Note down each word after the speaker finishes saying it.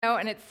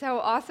And it's so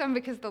awesome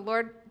because the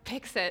Lord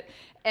picks it.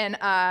 And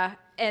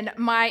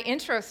my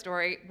intro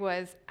story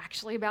was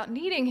actually about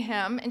needing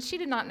Him, and she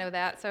did not know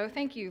that. So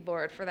thank you,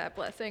 Lord, for that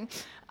blessing.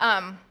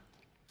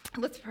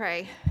 Let's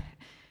pray.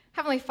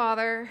 Heavenly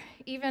Father,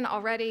 even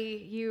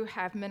already you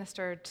have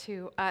ministered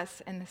to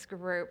us in this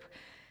group.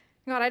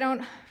 God, I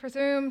don't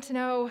presume to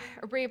know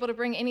or be able to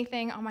bring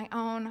anything on my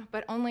own,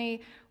 but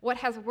only what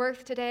has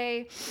worth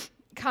today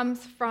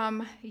comes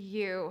from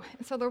you.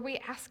 And so, Lord, we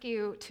ask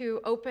you to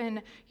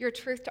open your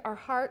truth to our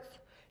hearts,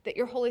 that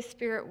your Holy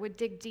Spirit would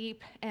dig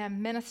deep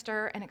and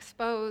minister and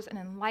expose and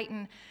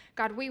enlighten.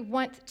 God, we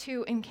want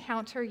to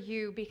encounter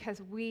you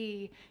because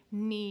we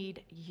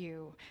need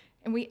you.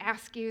 And we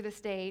ask you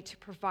this day to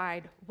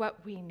provide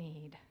what we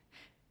need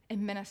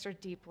and minister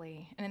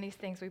deeply. And in these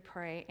things we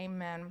pray,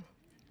 amen.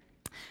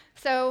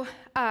 So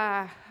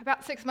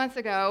about 6 months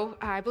ago,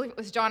 I believe it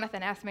was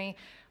Jonathan asked me,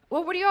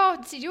 well, what are you all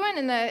doing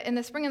in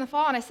the spring and the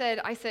fall? And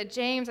I said,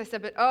 James, but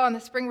in the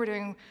spring we're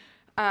doing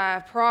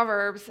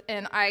Proverbs,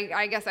 and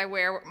I guess I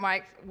wear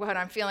what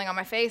I'm feeling on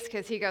my face,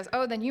 because he goes,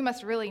 oh, then you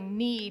must really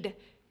need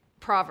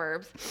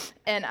Proverbs.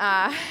 And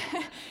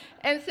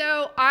and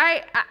so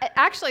I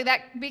actually,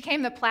 that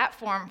became the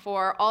platform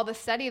for all the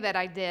study that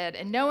I did.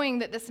 And knowing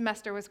that this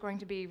semester was going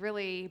to be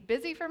really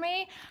busy for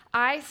me,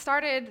 I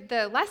started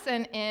the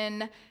lesson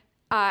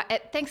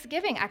at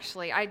Thanksgiving,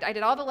 actually. I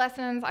did all the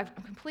lessons. I'm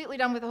completely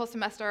done with the whole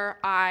semester.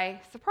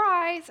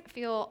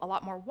 Feel a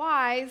lot more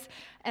wise.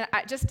 And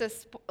just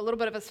a little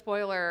bit of a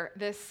spoiler,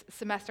 this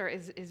semester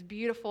is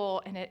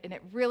beautiful, and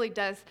it really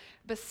does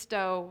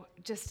bestow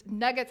just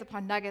nuggets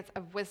upon nuggets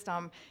of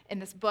wisdom in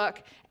this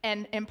book.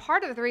 And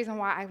part of the reason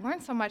why I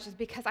learned so much is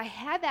because I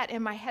had that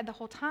in my head the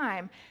whole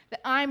time,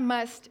 that I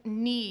must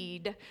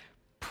need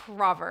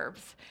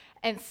Proverbs.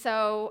 And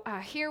so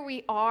here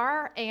we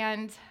are,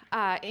 and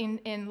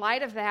in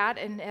light of that,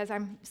 and as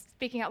I'm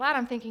speaking out loud,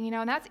 I'm thinking,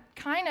 and that's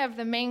kind of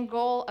the main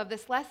goal of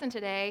this lesson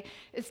today,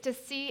 is to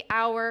see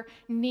our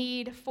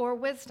need for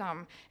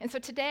wisdom. And so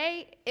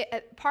today,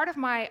 part of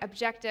my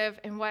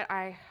objective and what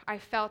I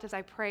felt as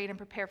I prayed and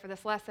prepared for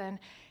this lesson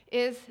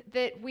is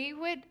that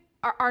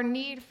our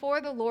need for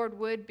the Lord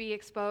would be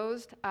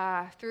exposed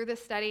through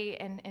this study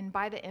and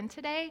by the end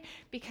today,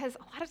 because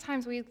a lot of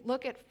times we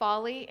look at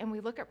folly and we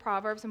look at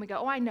Proverbs and we go,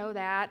 oh, I know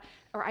that,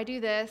 or I do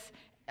this,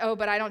 oh,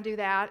 but I don't do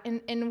that.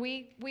 And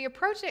we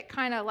approach it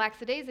kind of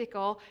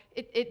lackadaisical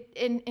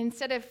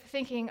instead of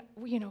thinking,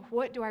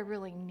 what do I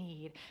really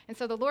need? And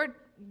so the Lord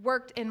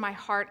worked in my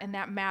heart in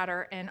that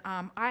matter, and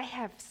I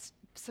have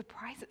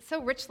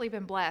so richly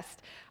been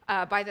blessed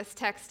by this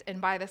text and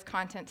by this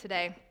content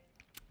today.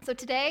 So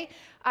today,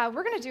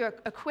 we're going to do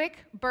a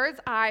quick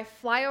bird's eye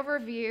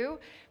flyover view,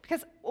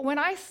 because when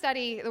I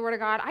study the Word of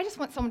God, I just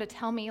want someone to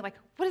tell me, what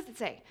does it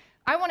say?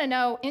 I want to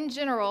know, in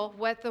general,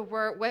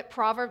 what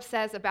Proverbs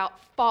says about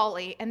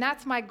folly, and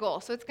that's my goal.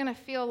 So it's going to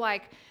feel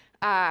like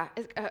we're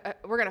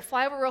going to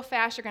fly over real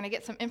fast. You're going to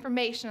get some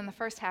information in the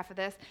first half of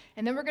this,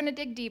 and then we're going to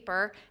dig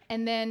deeper.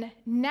 And then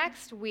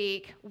next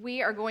week,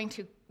 we're going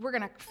to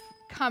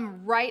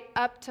come right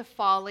up to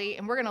folly,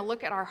 and we're going to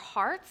look at our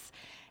hearts.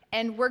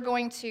 And we're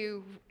going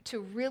to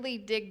really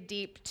dig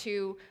deep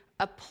to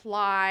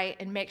apply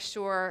and make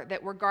sure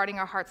that we're guarding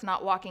our hearts,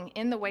 not walking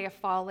in the way of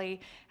folly.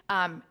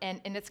 And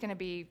it's going to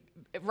be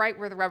right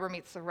where the rubber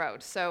meets the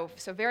road. So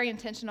very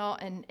intentional.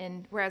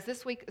 And whereas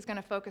this week is going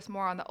to focus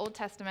more on the Old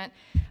Testament,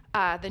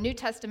 the New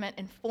Testament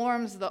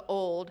informs the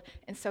Old.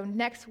 And so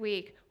next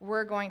week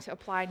we're going to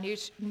apply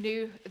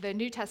the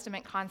New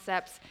Testament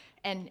concepts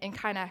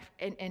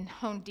and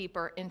hone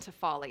deeper into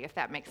folly, if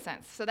that makes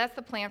sense. So that's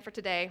the plan for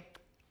today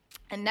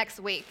and next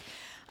week.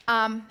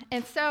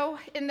 And so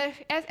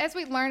as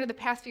we've learned in the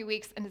past few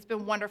weeks, and it's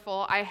been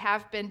wonderful, I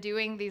have been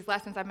doing these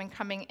lessons. I've been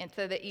coming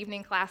into the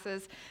evening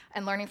classes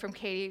and learning from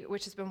Katie,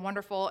 which has been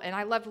wonderful. And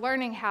I love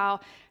learning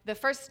how the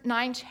first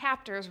 9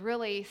 chapters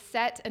really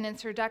set an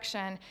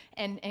introduction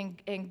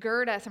and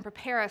gird us and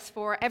prepare us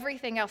for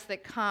everything else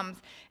that comes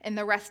in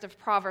the rest of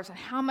Proverbs and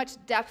how much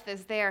depth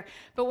is there.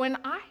 But when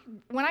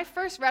I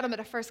first read them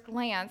at a first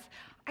glance,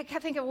 I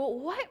kept thinking, well,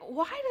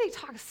 why do they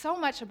talk so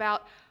much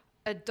about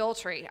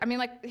adultery? I mean,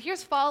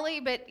 here's folly,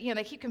 but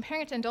they keep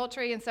comparing it to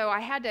adultery, and so I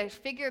had to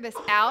figure this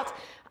out.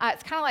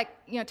 It's kind of like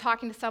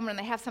talking to someone and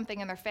they have something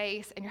in their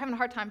face, and you're having a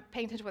hard time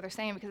paying attention to what they're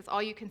saying because it's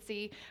all you can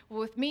see.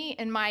 Well, with me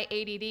and my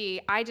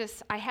ADD,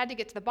 I had to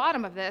get to the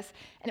bottom of this,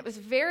 and it was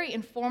very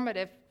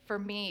informative for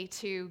me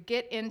to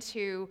get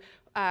into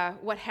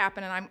what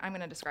happened, and I'm going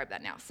to describe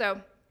that now.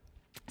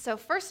 So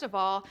first of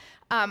all,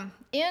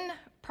 in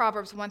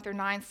Proverbs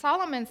 1-9,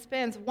 Solomon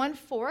spends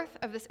 1/4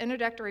 of this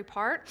introductory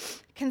part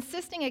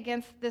consisting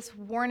against this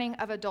warning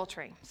of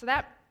adultery. So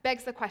that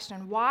begs the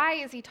question, why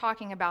is he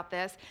talking about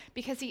this?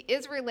 Because he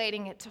is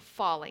relating it to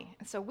folly.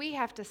 And so we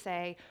have to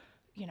say,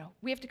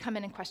 we have to come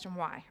in and question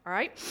why, all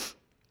right?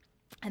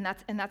 And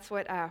that's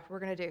what we're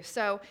going to do.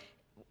 So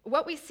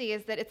what we see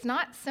is that it's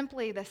not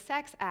simply the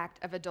sex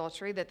act of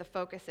adultery that the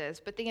focus is,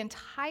 but the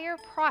entire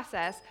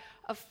process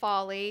of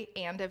folly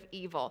and of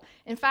evil.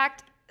 In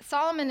fact,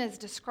 Solomon is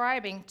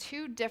describing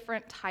two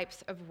different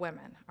types of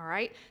women, all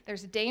right?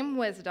 There's Dame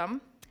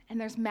Wisdom and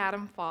there's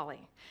Madam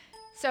Folly.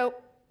 So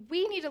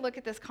we need to look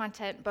at this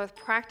content both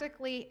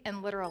practically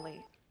and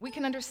literally. We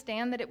can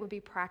understand that it would be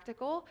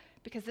practical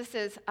because this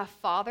is a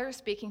father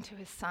speaking to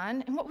his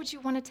son. And what would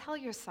you want to tell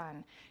your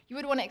son? You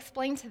would want to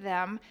explain to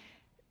them,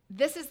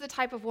 this is the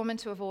type of woman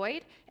to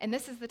avoid, and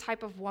this is the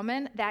type of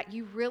woman that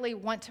you really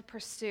want to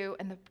pursue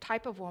and the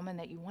type of woman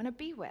that you want to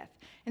be with.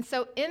 And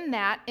so in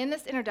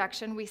this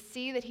introduction, we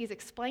see that he's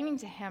explaining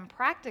to him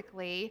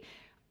practically,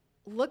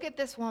 look at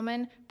this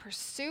woman,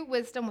 pursue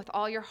wisdom with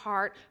all your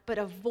heart, but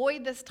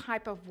avoid this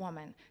type of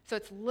woman. So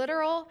it's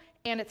literal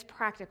and it's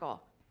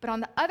practical. But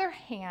on the other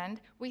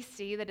hand, we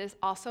see that it is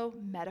also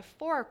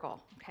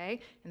metaphorical,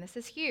 okay? And this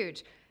is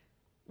huge.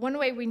 One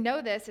way we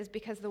know this is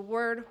because the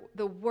word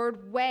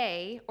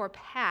way or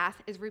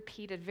path is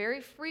repeated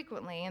very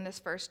frequently in this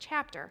first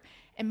chapter.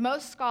 And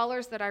most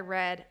scholars that I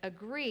read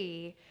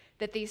agree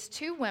that these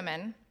two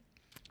women,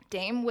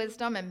 Dame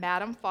Wisdom and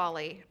Madam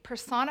Folly,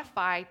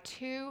 personify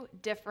two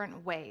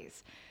different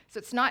ways. So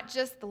it's not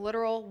just the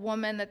literal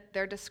woman that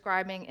they're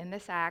describing in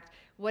this act.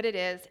 What it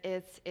is,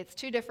 it's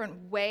two different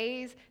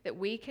ways that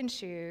we can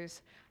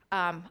choose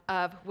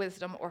of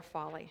wisdom or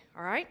folly,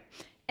 all right?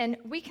 And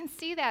we can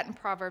see that in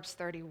Proverbs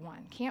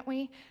 31, can't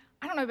we?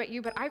 I don't know about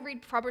you, but I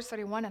read Proverbs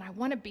 31 and I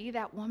want to be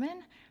that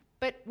woman.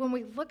 But when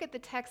we look at the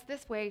text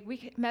this way,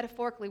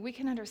 metaphorically, we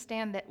can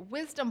understand that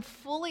wisdom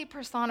fully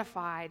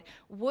personified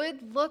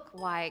would look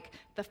like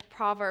the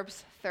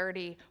Proverbs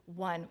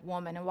 31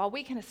 woman. And while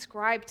we can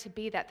ascribe to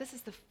be that, this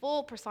is the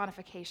full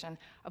personification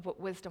of what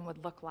wisdom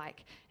would look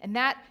like. And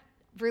that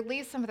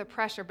relieves some of the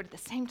pressure, but at the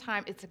same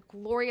time, it's a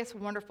glorious,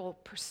 wonderful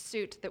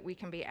pursuit that we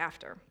can be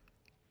after.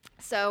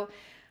 So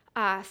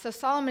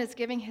Solomon is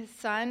giving his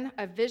son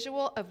a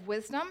visual of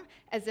wisdom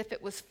as if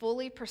it was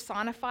fully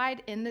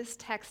personified in this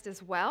text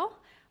as well,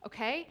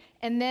 okay?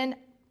 And then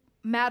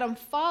Madam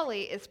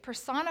Folly is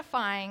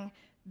personifying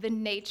the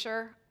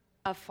nature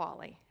of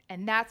folly,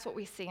 and that's what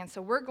we see. And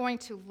so we're going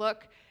to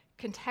look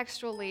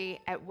contextually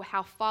at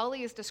how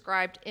folly is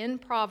described in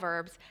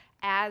Proverbs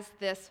as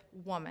this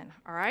woman,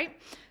 all right?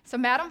 So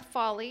Madam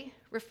Folly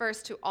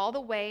refers to all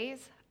the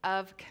ways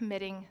of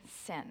committing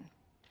sin,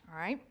 all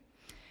right?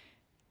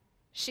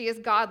 She is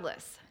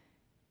godless.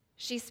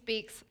 She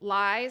speaks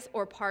lies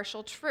or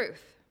partial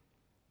truth.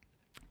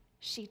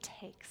 She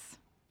takes.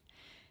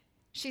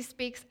 She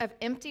speaks of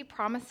empty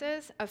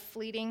promises of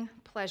fleeting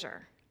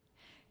pleasure.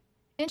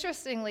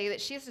 Interestingly, that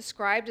she is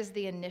described as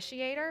the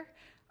initiator.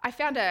 I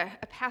found a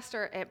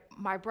pastor at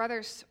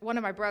one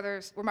of my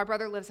brothers, where my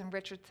brother lives in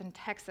Richardson,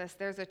 Texas.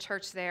 There's a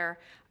church there.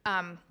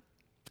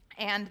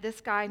 And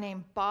this guy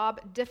named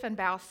Bob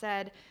Diffenbaugh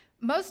said,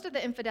 most of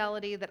the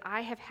infidelity that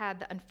I have had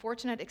the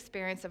unfortunate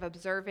experience of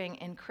observing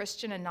in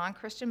Christian and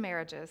non-Christian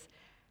marriages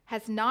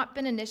has not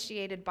been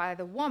initiated by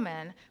the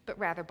woman, but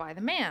rather by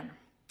the man.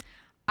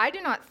 I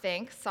do not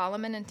think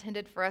Solomon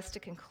intended for us to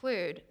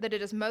conclude that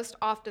it is most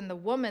often the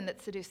woman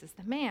that seduces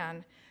the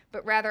man,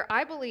 but rather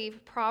I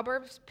believe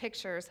Proverbs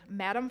pictures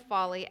Madam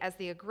Folly as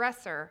the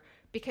aggressor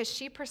because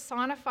she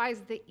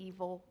personifies the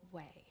evil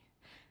way.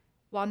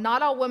 While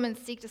not all women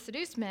seek to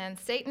seduce men,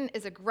 Satan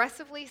is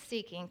aggressively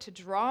seeking to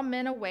draw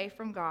men away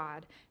from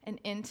God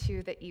and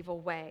into the evil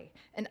way.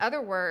 In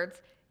other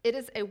words, it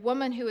is a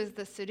woman who is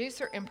the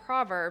seducer in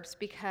Proverbs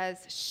because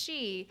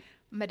she,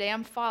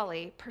 Madame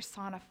Folly,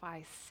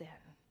 personifies sin.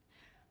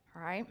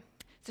 All right?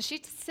 So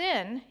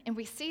sin, and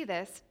we see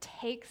this,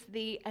 takes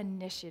the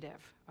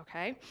initiative,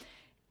 okay?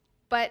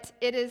 But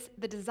it is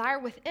the desire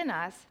within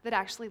us that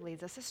actually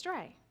leads us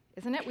astray,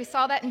 isn't it? We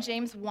saw that in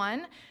James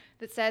 1.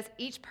 That says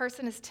each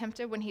person is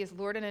tempted when he is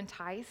lured and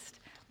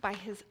enticed by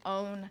his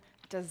own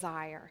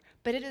desire.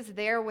 But it is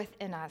there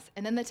within us.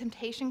 And then the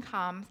temptation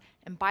comes,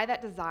 and by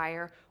that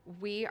desire,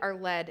 we are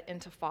led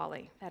into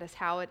folly. That is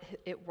how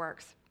it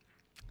works.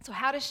 So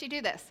how does she do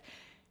this?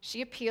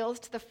 She appeals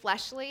to the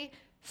fleshly,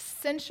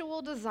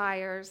 sensual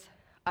desires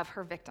of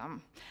her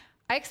victim.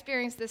 I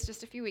experienced this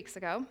just a few weeks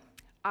ago.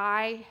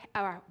 My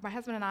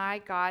husband and I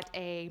got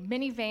a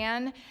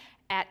minivan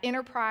at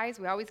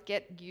Enterprise. We always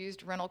get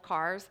used rental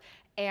cars.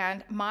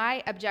 And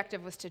my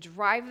objective was to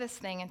drive this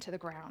thing into the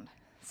ground.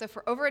 So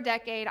for over a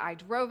decade, I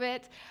drove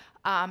it.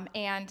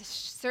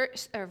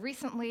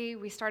 Recently,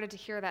 we started to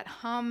hear that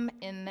hum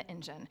in the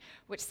engine,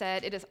 which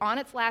said it is on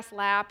its last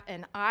lap,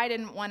 and I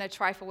didn't want to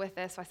trifle with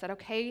this. So I said,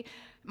 okay,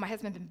 my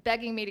husband had been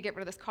begging me to get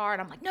rid of this car,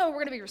 and I'm like, no, we're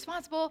going to be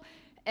responsible.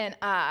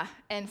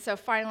 And so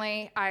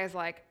finally, I was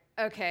like,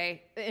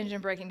 okay, the engine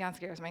breaking down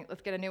scares me.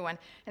 Let's get a new one.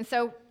 And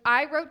so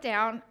I wrote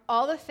down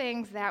all the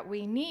things that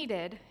we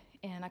needed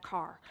in a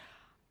car.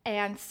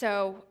 And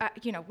so,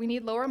 we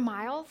need lower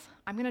miles.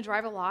 I'm going to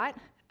drive a lot.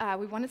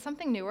 We wanted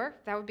something newer.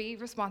 That would be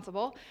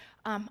responsible.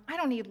 I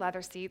don't need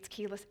leather seats,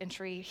 keyless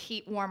entry,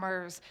 heat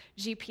warmers,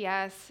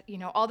 GPS,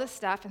 all this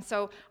stuff. And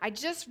so I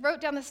just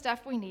wrote down the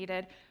stuff we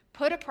needed,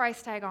 put a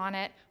price tag on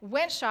it,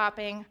 went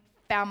shopping,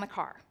 found the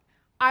car.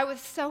 I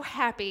was so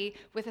happy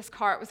with this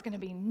car. It was going to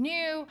be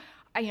new.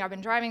 I've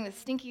been driving this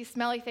stinky,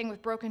 smelly thing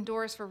with broken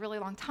doors for a really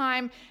long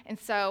time. And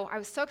so I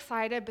was so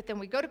excited, but then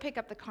we go to pick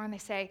up the car and they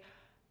say,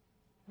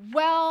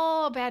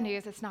 well, bad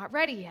news, it's not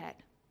ready yet.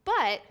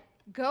 But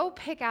go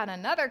pick out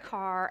another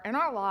car in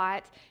our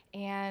lot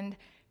and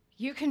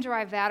you can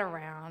drive that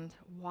around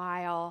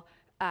while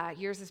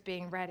yours is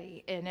being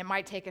ready, and it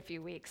might take a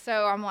few weeks.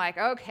 So I'm like,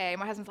 okay.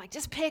 My husband's like,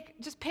 just pick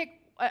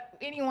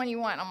anyone you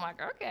want. I'm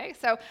like, okay.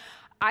 So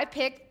I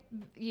picked,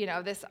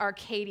 this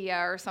Arcadia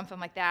or something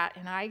like that,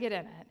 and I get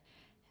in it.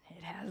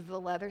 It has the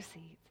leather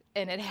seats,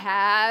 and it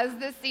has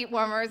the seat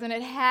warmers, and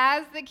it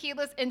has the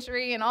keyless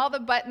entry and all the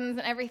buttons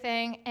and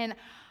everything. And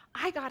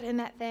I got in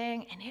that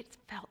thing, and it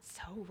felt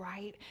so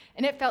right,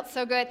 and it felt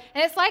so good.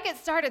 And it's like it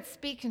started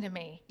speaking to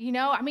me,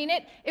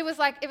 It was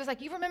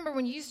like, you remember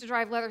when you used to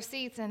drive leather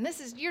seats, and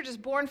you're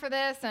just born for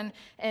this, and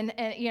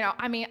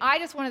I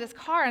just wanted this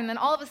car. And then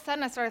all of a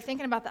sudden, I started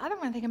thinking about the other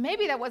one, thinking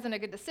maybe that wasn't a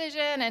good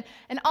decision.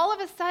 And all of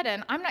a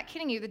sudden, I'm not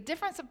kidding you, the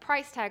difference of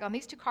price tag on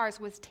these two cars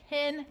was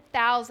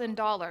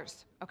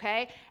 $10,000,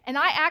 okay? And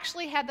I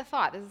actually had the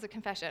thought, this is a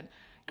confession,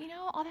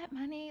 all that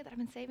money that I've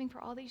been saving for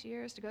all these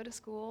years to go to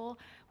school,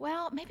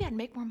 well, maybe I'd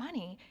make more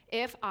money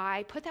if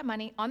I put that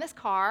money on this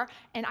car,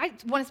 and I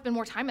want to spend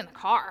more time in the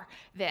car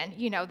then.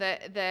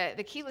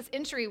 The keyless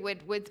entry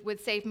would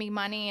save me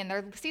money, and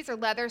their seats are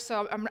leather,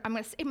 so I'm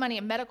going to save money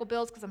in medical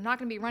bills because I'm not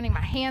going to be running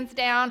my hands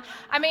down.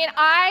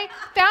 I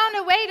found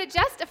a way to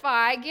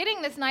justify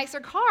getting this nicer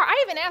car.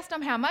 I even asked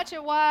them how much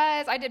it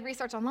was. I did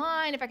research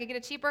online if I could get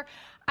it cheaper.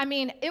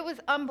 It was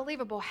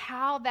unbelievable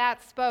how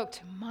that spoke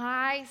to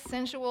my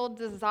sensual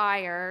desires,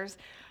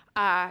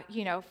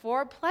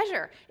 for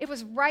pleasure. It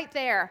was right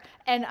there.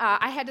 And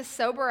I had to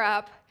sober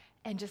up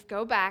and just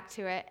go back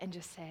to it and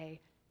just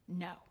say,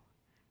 no,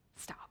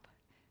 stop.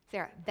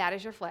 Sarah, that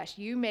is your flesh.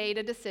 You made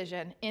a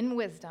decision in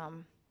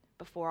wisdom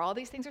before all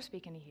these things are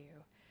speaking to you.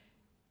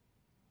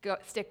 Go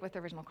stick with the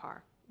original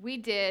car. We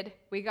did.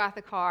 We got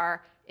the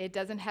car. It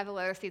doesn't have the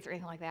leather seats or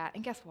anything like that.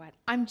 And guess what?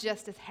 I'm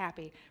just as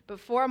happy.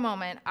 But for a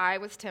moment, I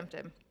was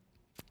tempted.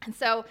 And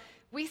so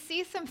we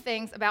see some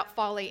things about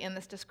folly in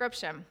this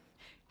description.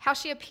 How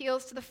she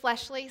appeals to the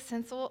fleshly,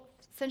 sensual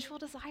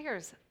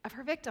desires of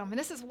her victim. And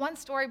this is one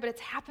story, but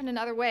it's happened in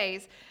other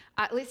ways,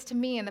 at least to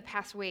me in the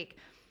past week.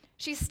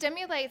 She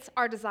stimulates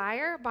our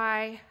desire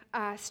by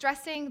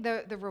stressing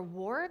the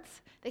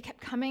rewards. They kept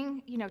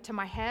coming, to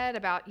my head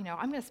about, I'm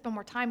going to spend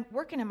more time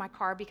working in my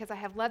car because I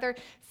have leather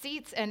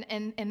seats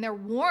and they're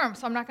warm,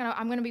 so I'm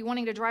going to be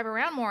wanting to drive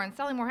around more and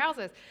selling more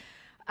houses.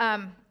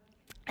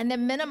 And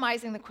then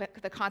minimizing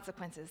the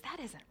consequences.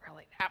 That isn't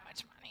really that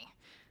much money.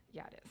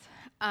 Yeah, it is.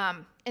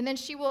 And then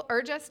she will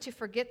urge us to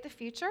forget the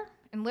future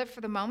and live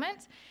for the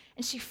moment.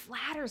 And she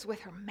flatters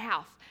with her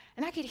mouth.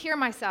 And I could hear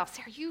myself,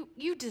 Sarah,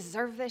 you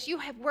deserve this. You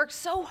have worked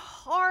so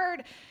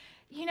hard.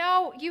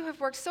 You have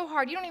worked so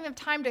hard. You don't even have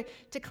time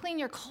to clean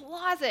your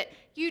closet.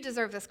 You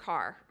deserve this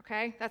car,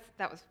 okay?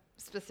 That was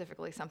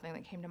specifically something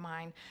that came to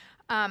mind.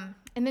 And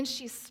then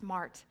she's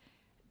smart.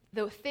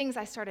 The things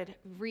I started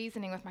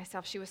reasoning with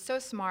myself, she was so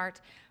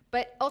smart,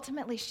 but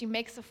ultimately she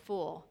makes a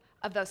fool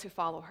of those who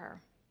follow her.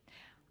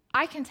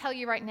 I can tell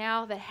you right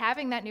now that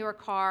having that newer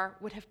car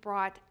would have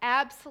brought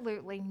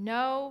absolutely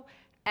no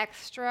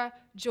extra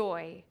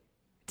joy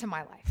to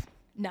my life.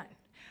 None.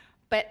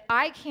 But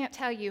I can't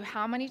tell you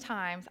how many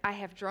times I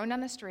have drove down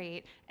the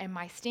street in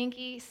my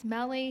stinky,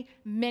 smelly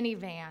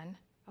minivan,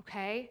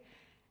 okay,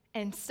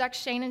 and stuck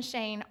Shane and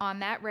Shane on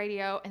that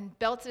radio and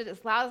belted it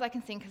as loud as I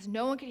can sing because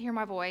no one could hear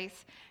my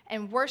voice,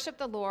 and worshiped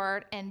the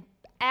Lord and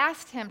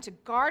asked him to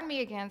guard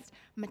me against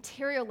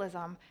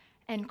materialism,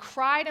 and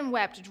cried and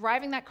wept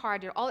driving that car.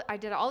 I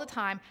did it all the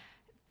time.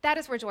 That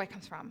is where joy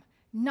comes from,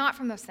 not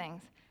from those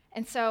things.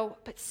 And so,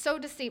 but so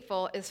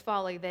deceitful is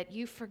folly that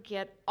you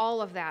forget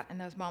all of that in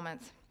those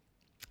moments.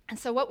 And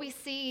so what we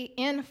see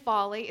in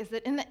folly is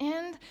that in the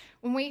end,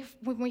 when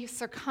we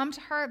succumb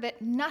to her,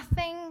 that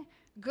nothing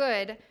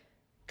good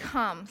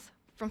comes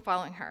from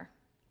following her.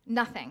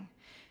 Nothing.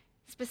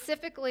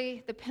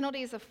 Specifically, the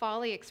penalties of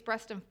folly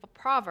expressed in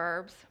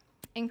Proverbs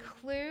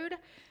include,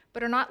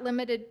 but are not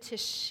limited to,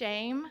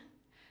 shame,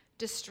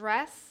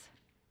 distress,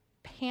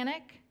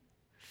 panic,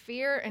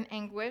 fear and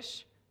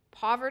anguish,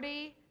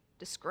 poverty,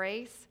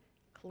 disgrace,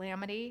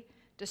 calamity,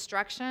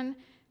 destruction,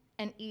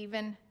 and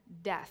even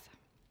death.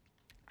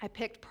 I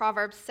picked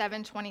Proverbs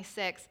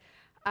 7:26.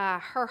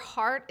 Her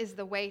heart is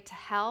the way to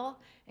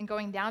hell, and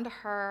going down to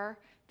her,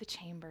 the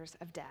chambers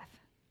of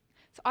death.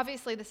 So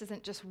obviously this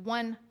isn't just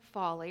one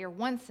folly or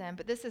one sin,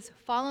 but this is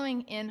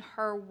following in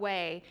her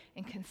way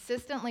and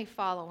consistently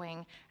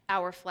following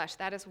our flesh.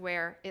 That is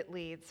where it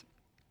leads.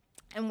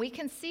 And we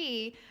can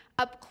see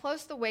up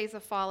close the ways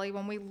of folly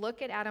when we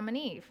look at Adam and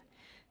Eve.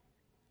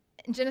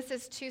 In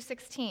Genesis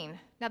 2:16,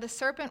 now the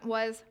serpent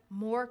was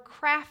more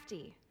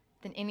crafty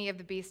than any of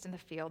the beasts in the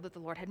field that the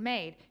Lord had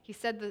made. He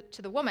said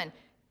to the woman,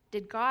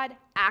 did God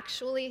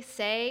actually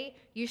say,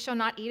 you shall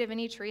not eat of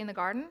any tree in the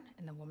garden?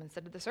 And the woman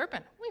said to the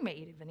serpent, we may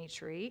eat of any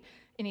tree,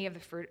 any of the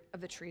fruit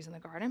of the trees in the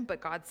garden.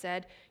 But God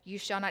said, you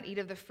shall not eat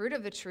of the fruit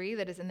of the tree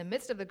that is in the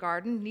midst of the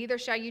garden, neither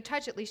shall you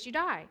touch it, lest you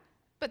die.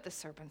 But the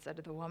serpent said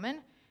to the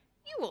woman,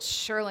 "You will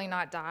surely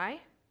not die,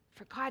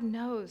 for God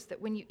knows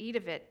that when you eat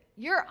of it,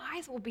 your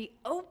eyes will be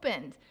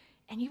opened,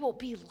 and you will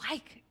be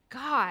like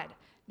God,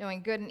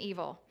 knowing good and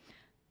evil."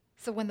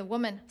 So when the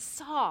woman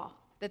saw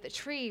that the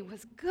tree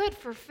was good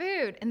for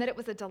food, and that it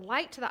was a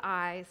delight to the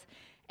eyes,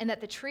 and that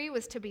the tree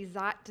was to be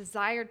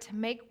desired to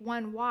make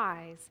one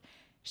wise,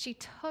 she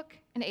took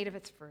and ate of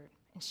its fruit,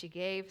 and she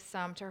gave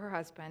some to her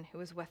husband who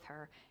was with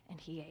her,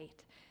 and he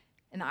ate.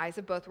 And the eyes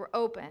of both were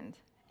opened,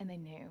 and they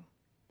knew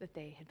that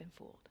they had been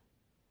fooled.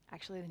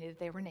 Actually, they knew that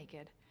they were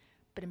naked,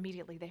 but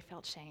immediately they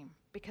felt shame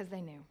because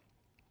they knew.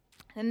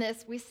 In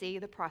this, we see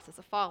the process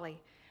of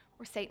folly,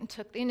 where Satan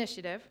took the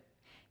initiative.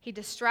 He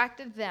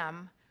distracted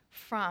them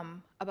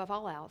from, above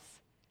all else,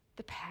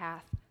 the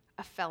path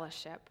of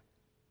fellowship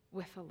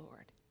with the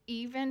Lord.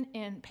 Even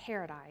in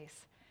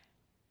paradise,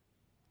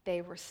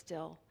 they were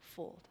still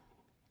fooled.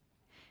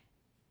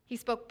 He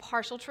spoke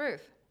partial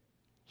truth.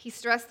 He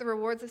stressed the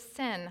rewards of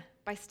sin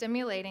by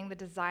stimulating the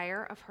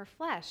desire of her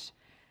flesh.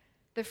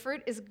 The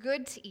fruit is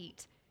good to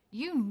eat.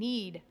 You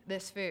need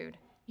this food.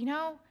 You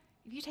know,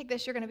 if you take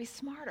this, you're going to be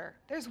smarter.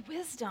 There's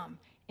wisdom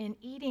in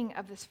eating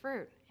of this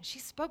fruit. And she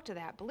spoke to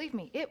that. Believe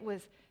me, there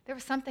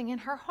was something in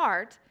her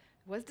heart,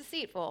 it was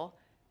deceitful,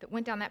 that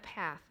went down that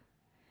path.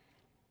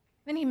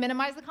 Then he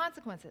minimized the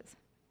consequences.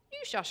 You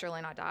shall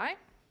surely not die.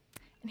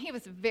 And he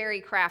was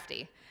very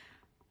crafty.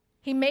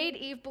 He made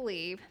Eve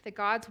believe that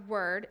God's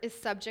word is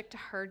subject to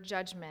her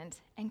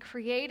judgment and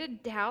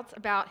created doubts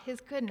about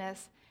his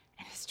goodness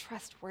and his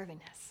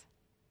trustworthiness.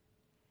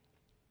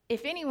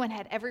 If anyone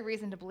had every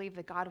reason to believe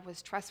that God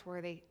was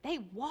trustworthy, they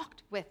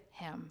walked with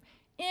him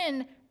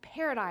in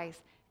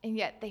paradise, and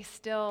yet they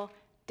still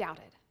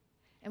doubted.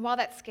 And while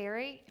that's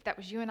scary, if that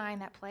was you and I in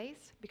that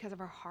place, because of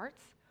our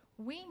hearts,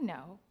 we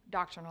know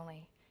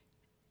doctrinally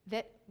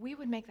that we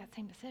would make that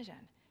same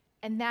decision,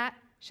 and that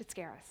should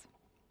scare us.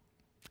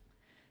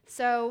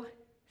 So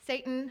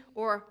Satan,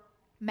 or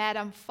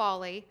Madame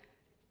Folly,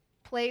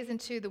 plays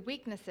into the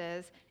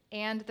weaknesses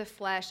and the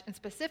flesh, and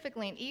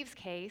specifically in Eve's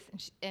case,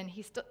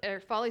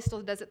 Folly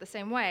still does it the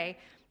same way,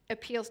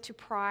 appeals to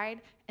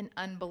pride and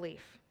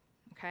unbelief.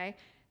 Okay?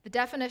 The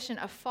definition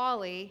of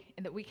folly,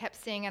 and that we kept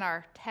seeing in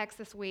our text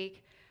this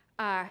week,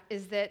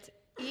 is that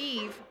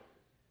Eve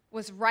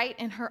was right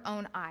in her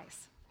own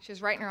eyes. She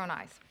was right in her own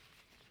eyes.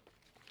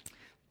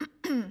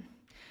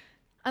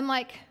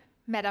 Unlike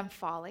Madame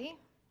Folly,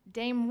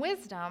 Dame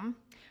Wisdom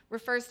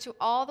refers to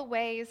all the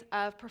ways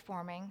of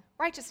performing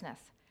righteousness,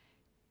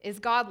 is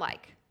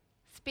godlike,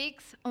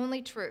 speaks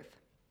only truth.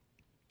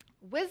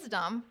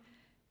 Wisdom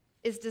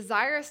is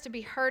desirous to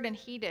be heard and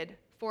heeded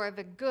for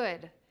the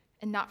good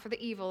and not for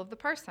the evil of the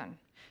person.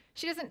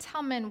 She doesn't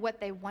tell men what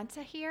they want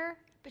to hear,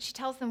 but she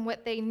tells them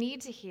what they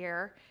need to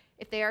hear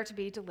if they are to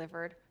be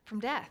delivered from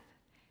death.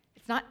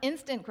 It's not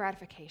instant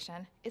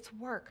gratification, it's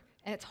work,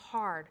 and it's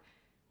hard.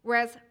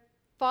 Whereas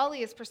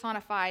folly is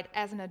personified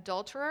as an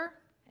adulterer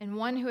and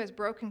one who has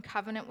broken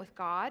covenant with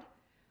God,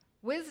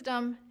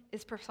 wisdom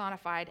is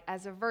personified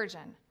as a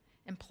virgin,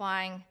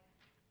 implying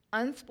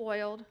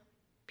unspoiled,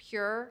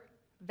 pure,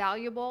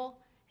 valuable,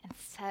 and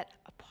set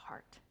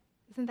apart.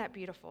 Isn't that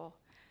beautiful?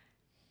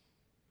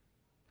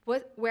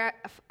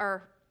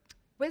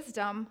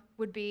 Wisdom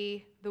would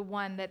be the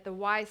one that the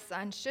wise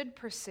son should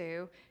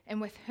pursue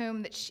and with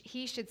whom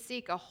he should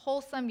seek a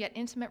wholesome yet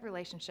intimate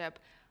relationship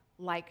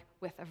like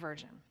with a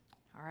virgin.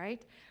 All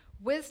right?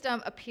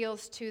 Wisdom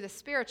appeals to the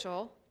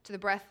spiritual, to the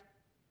breath,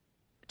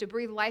 to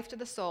breathe life to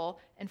the soul,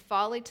 and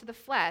folly to the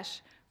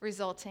flesh,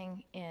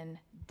 resulting in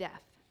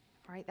death.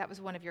 All right? That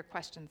was one of your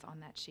questions on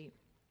that sheet.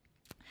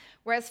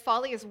 Whereas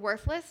folly is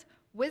worthless,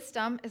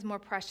 wisdom is more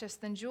precious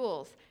than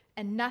jewels,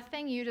 and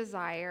nothing you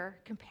desire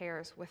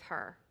compares with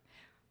her.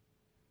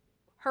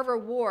 Her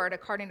reward,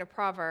 according to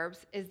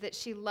Proverbs, is that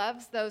she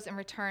loves those in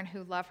return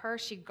who love her.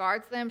 She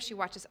guards them, she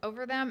watches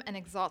over them, and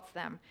exalts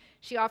them.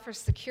 She offers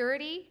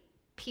security,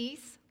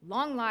 peace,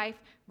 long life,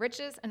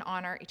 riches and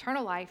honor,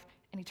 eternal life,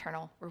 and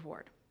eternal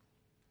reward.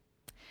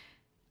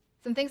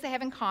 Some things they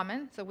have in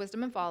common, so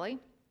wisdom and folly.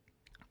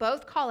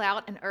 Both call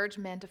out and urge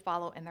men to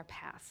follow in their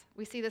paths.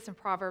 We see this in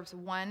Proverbs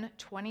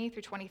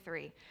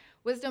 1:20-23.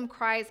 Wisdom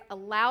cries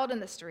aloud in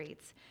the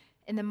streets.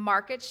 In the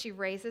market, she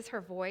raises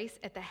her voice.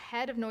 At the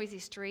head of noisy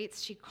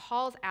streets, she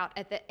calls out.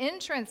 At the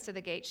entrance to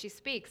the gate, she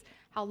speaks.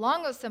 How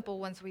long, O simple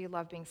ones, will you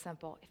love being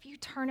simple? If you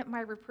turn at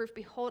my reproof,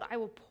 behold, I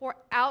will pour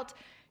out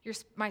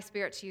my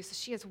spirit to you. So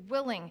she is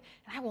willing,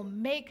 and I will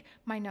make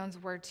my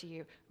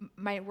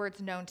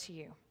words known to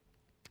you.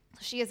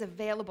 She is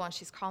available, and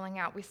she's calling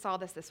out. We saw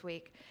this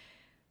week.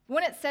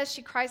 When it says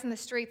she cries in the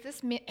streets,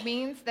 this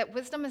means that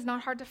wisdom is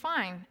not hard to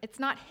find. It's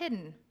not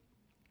hidden.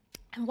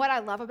 And what I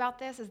love about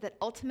this is that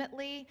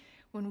ultimately,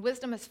 when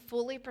wisdom is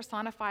fully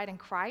personified in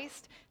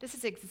Christ, this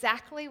is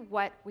exactly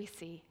what we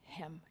see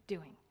him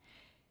doing.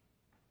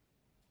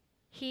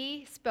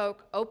 He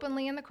spoke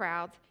openly in the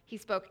crowds. He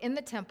spoke in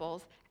the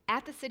temples,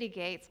 at the city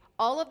gates,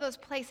 all of those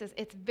places.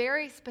 It's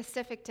very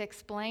specific to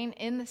explain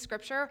in the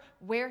scripture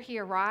where he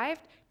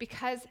arrived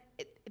because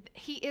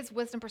he is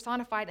wisdom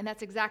personified, and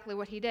that's exactly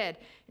what he did.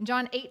 In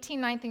John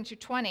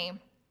 18:19-20,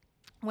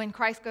 when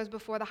Christ goes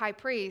before the high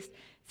priest,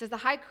 it says, the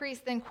high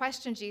priest then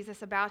questioned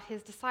Jesus about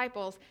his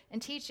disciples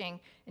and teaching.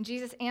 And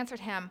Jesus answered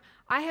him,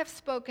 I have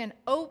spoken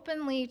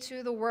openly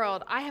to the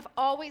world. I have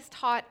always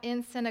taught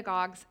in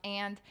synagogues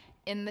and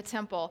in the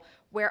temple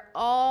where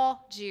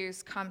all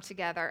Jews come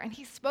together. And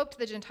he spoke to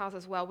the Gentiles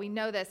as well. We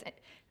know this.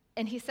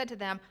 And he said to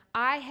them,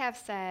 I have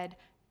said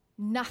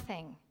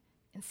nothing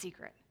in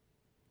secret.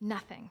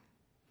 Nothing.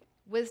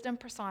 Wisdom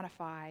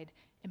personified,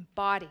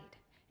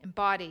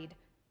 embodied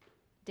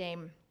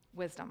Dame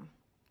Wisdom.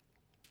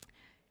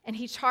 And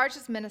he charged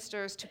his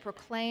ministers to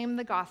proclaim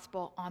the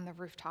gospel on the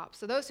rooftop.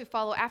 So those who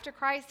follow after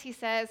Christ, he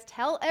says,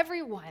 tell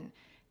everyone.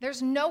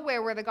 There's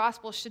nowhere where the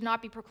gospel should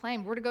not be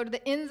proclaimed. We're to go to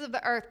the ends of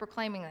the earth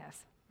proclaiming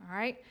this. All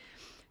right?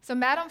 So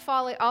Madame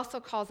Folly also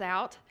calls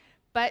out,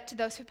 but to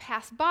those who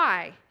pass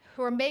by,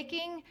 who are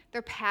making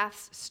their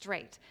paths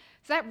straight.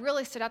 So that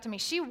really stood out to me.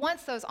 She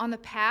wants those on the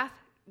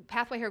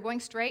pathway here going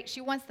straight,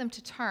 she wants them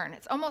to turn.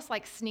 It's almost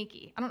like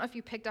sneaky. I don't know if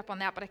you picked up on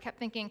that, but I kept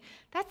thinking,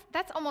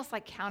 that's almost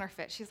like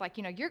counterfeit. She's like,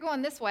 you're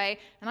going this way,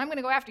 and I'm going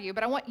to go after you,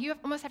 but you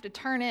almost have to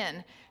turn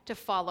in to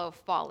follow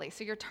folly.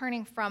 So you're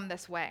turning from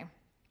this way.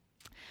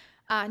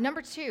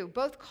 Number 2,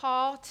 both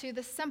call to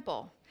the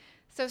simple.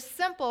 So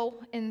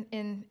simple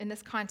in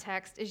this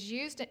context is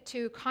used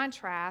to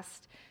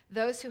contrast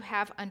those who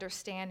have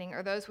understanding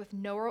or those with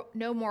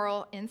no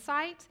moral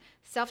insight,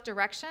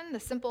 self-direction. The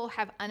simple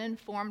have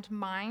uninformed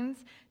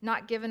minds,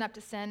 not given up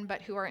to sin,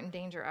 but who are in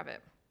danger of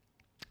it.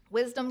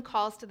 Wisdom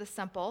calls to the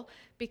simple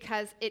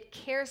because it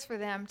cares for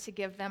them to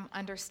give them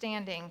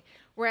understanding,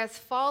 whereas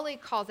folly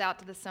calls out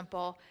to the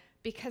simple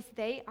because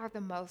they are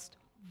the most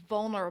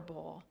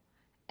vulnerable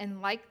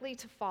and likely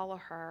to follow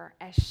her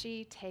as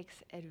she takes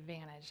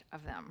advantage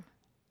of them.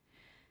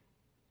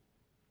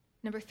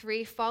 Number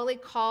 3, folly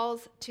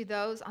calls to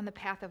those on the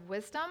path of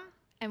wisdom,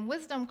 and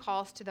wisdom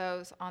calls to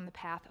those on the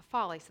path of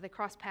folly. So they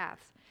cross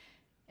paths.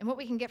 And what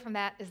we can get from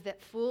that is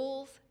that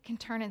fools can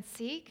turn and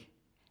seek,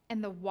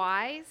 and the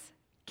wise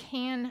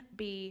can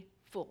be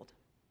fooled.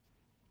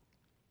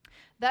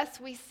 Thus,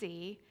 we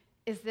see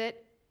is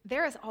that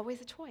there is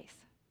always a choice.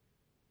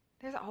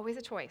 There's always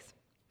a choice.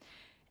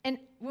 And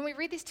when we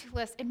read these 2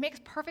 lists, it makes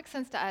perfect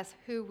sense to us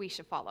who we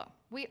should follow.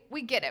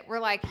 We get it. We're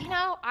like,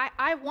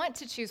 I want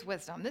to choose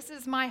wisdom. This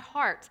is my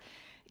heart.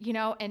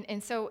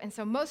 And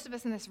so most of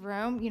us in this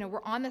room,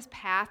 we're on this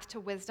path to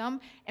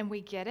wisdom, and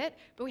we get it.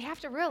 But we have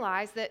to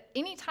realize that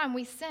anytime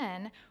we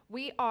sin,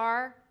 we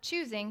are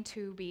choosing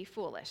to be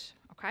foolish,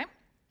 okay?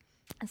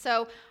 And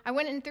so I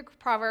went in through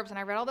Proverbs, and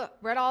I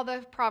read all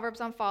the Proverbs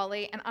on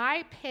folly, and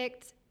I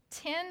picked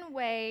 10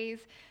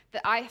 ways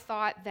that I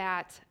thought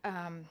that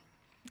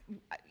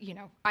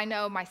I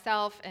know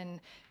myself and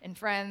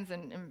friends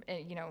and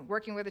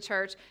working with the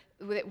church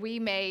that we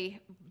may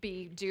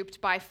be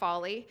duped by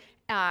folly.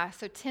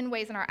 So 10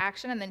 ways in our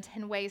action and then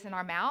 10 ways in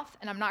our mouth.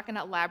 And I'm not going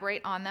to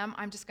elaborate on them.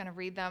 I'm just going to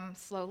read them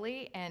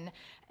slowly. And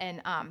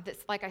this,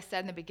 like I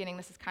said in the beginning,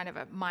 this is kind of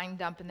a mind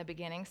dump in the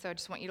beginning. So I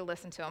just want you to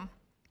listen to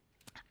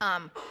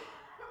them.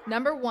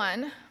 Number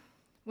 1,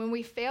 when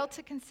we fail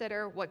to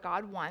consider what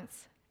God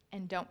wants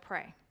and don't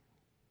pray.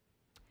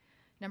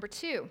 Number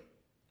 2,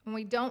 when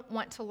we don't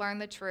want to learn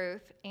the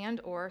truth and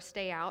or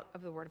stay out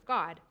of the Word of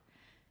God.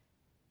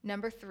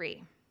 Number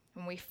 3,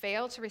 when we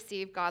fail to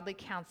receive godly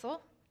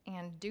counsel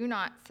and do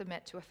not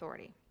submit to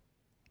authority.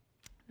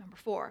 Number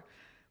 4,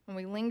 when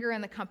we linger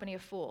in the company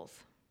of fools.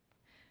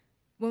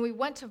 When we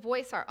want to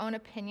voice our own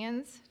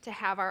opinions, to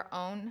have our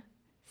own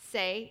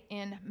say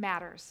in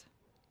matters.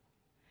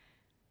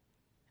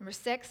 Number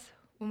 6,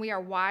 when we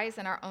are wise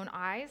in our own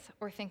eyes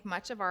or think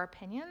much of our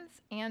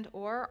opinions and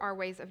or our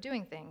ways of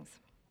doing things.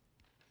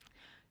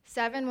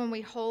 7, when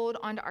we hold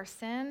onto our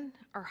sin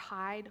or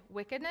hide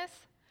wickedness,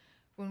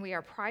 when we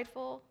are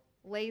prideful,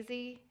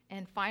 lazy,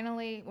 and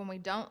finally, when we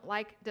don't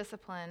like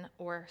discipline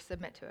or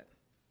submit to it.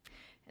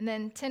 And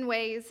then 10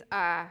 ways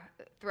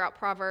throughout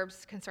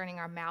Proverbs concerning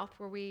our mouth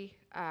where we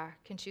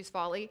can choose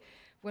folly.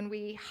 When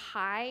we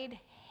hide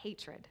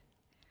hatred,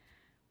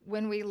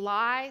 when we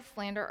lie,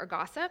 slander, or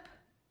gossip,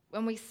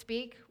 when we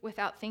speak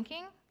without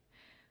thinking.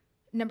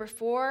 Number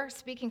 4,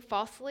 speaking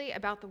falsely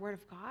about the Word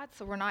of God,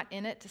 so we're not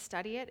in it to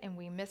study it and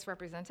we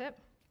misrepresent it.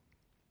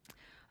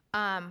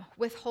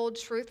 Withhold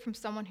truth from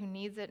someone who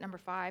needs it, number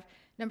 5.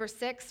 Number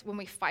 6, when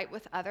we fight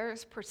with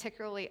others,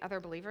 particularly other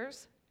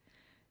believers.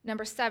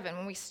 Number 7,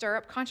 when we stir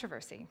up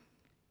controversy.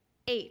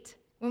 8,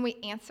 when we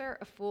answer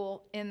a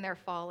fool in their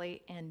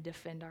folly and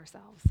defend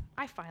ourselves.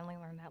 I finally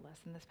learned that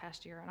lesson this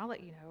past year, and I'll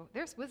let you know.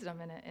 There's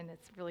wisdom in it, and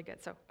it's really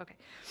good. So, okay.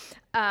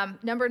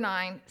 Number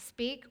 9,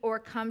 speak or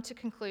come to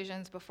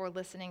conclusions before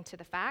listening to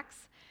the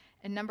facts.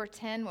 And number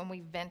 10, when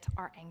we vent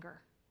our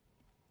anger.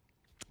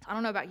 I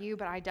don't know about you,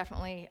 but I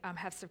definitely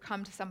have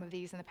succumbed to some of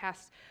these in the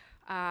past,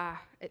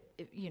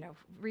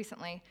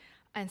 recently.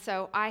 And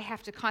so I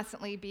have to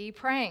constantly be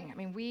praying. I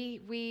mean,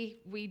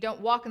 we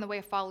don't walk in the way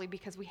of folly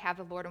because we have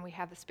the Lord and we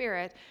have the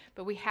Spirit,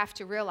 but we have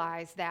to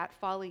realize that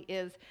folly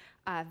is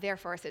there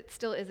for us. It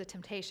still is a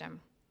temptation.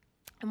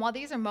 And while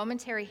these are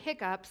momentary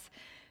hiccups,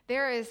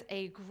 there is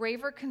a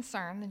graver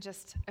concern than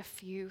just a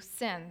few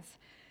sins.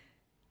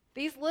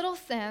 These little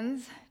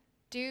sins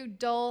do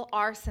dull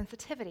our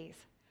sensitivities.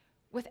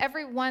 With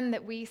every one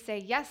that we say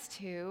yes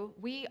to,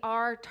 we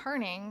are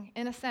turning,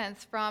 in a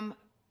sense, from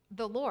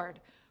the Lord.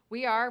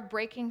 We are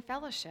breaking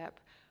fellowship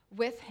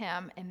with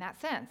him in that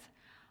sense.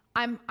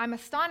 I'm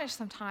astonished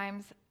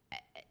sometimes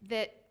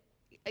that,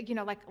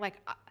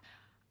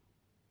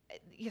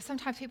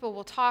 sometimes people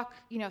will talk,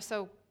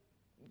 so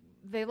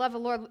they love the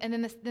Lord, and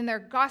then they're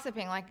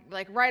gossiping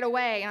like right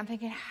away. And I'm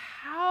thinking,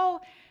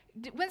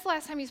 when's the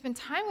last time you spent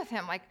time with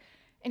him?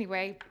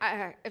 Anyway,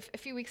 a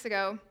few weeks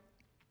ago,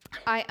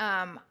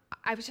 I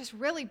was just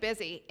really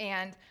busy,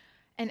 and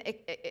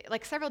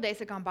like several days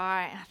had gone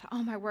by, and I thought,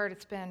 oh my word,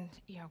 it's been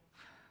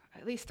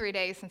at least 3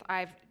 days since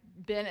I've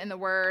been in the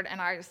Word, and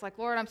I was like,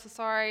 Lord, I'm so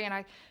sorry, and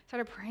I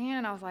started praying,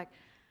 and I was like,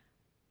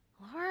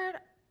 Lord,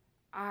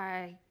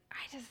 I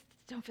just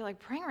don't feel like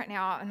praying right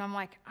now, and I'm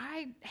like,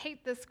 I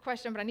hate this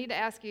question, but I need to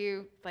ask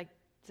you,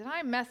 did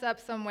I mess up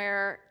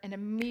somewhere? And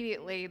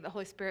immediately the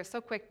Holy Spirit is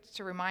so quick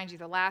to remind you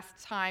the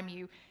last time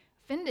you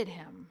offended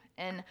him,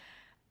 and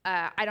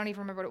I don't even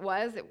remember what it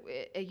was.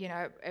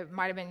 It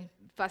might have been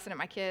fussing at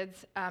my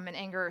kids in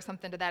anger or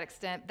something to that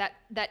extent,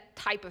 that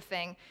type of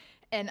thing,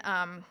 and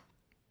I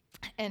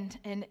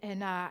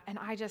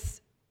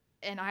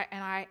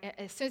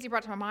as soon as he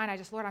brought it to my mind, I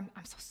just, Lord, I'm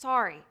so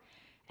sorry,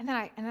 and then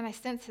I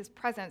sensed his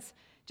presence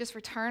just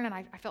return, and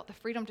I felt the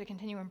freedom to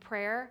continue in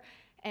prayer,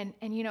 and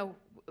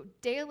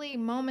daily,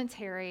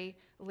 momentarily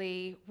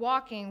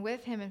walking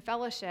with him in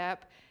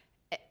fellowship,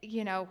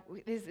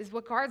 is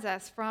what guards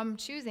us from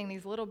choosing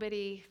these little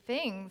bitty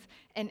things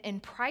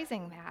and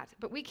prizing that.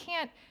 But we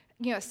can't,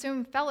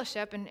 assume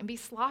fellowship and be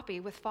sloppy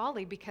with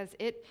folly, because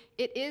it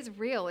is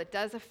real. It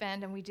does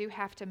offend, and we do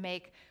have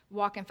to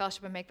walk in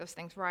fellowship and make those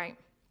things right.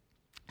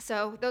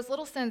 So those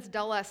little sins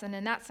dull us, and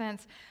in that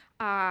sense,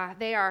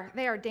 they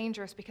are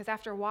dangerous, because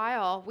after a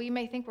while we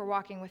may think we're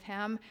walking with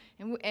him,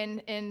 and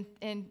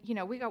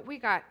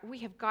we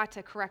have got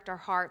to correct our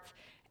hearts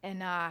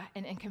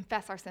and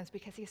confess our sins,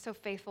 because he's so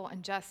faithful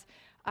and just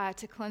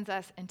to cleanse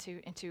us and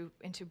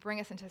to bring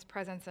us into his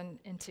presence and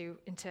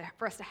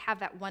for us to have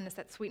that oneness,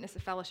 that sweetness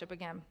of fellowship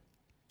again.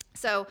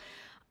 So,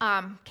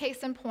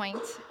 case in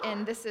point,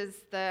 and this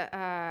is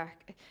the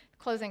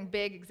closing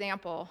big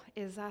example,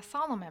 is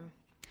Solomon.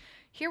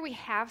 Here we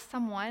have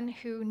someone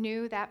who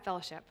knew that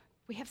fellowship.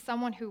 We have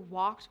someone who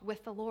walked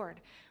with the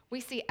Lord. We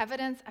see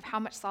evidence of how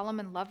much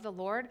Solomon loved the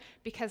Lord,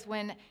 because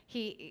when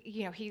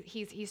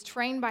he's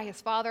trained by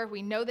his father,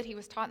 we know that he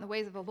was taught in the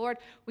ways of the Lord.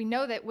 We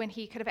know that when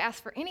he could have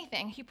asked for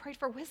anything, he prayed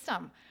for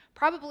wisdom,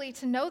 probably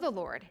to know the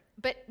Lord.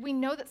 But we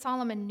know that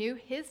Solomon knew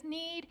his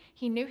need,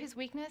 he knew his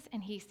weakness,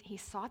 and he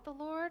sought the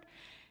Lord.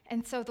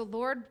 And so the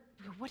Lord,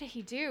 what did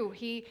he do?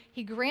 He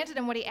granted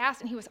him what he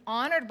asked, and he was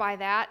honored by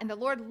that, and the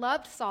Lord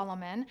loved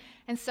Solomon.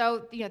 And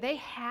so, they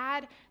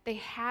had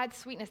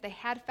sweetness, they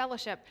had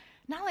fellowship.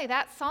 Not only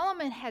that,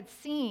 Solomon had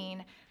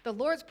seen the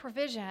Lord's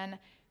provision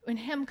in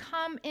him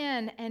come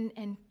in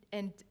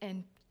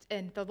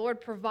and the Lord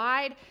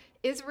provide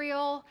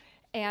Israel,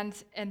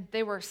 and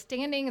they were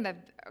standing in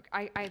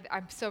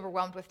I'm so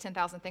overwhelmed with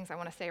 10,000 things I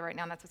want to say right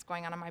now, and that's what's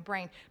going on in my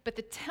brain. But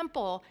the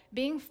temple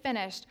being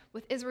finished,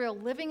 with Israel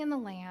living in the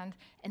land,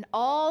 and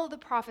all the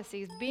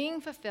prophecies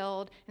being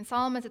fulfilled, and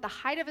Solomon's at the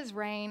height of his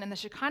reign, and the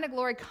Shekinah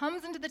glory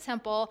comes into the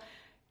temple.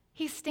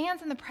 He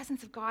stands in the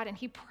presence of God and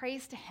he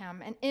prays to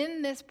him. And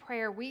in this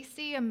prayer, we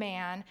see a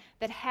man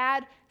that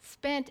had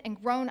spent and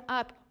grown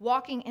up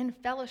walking in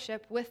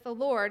fellowship with the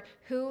Lord,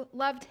 who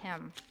loved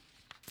him.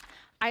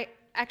 I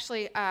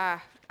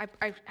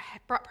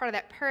brought part of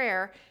that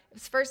prayer. It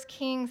was 1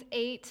 Kings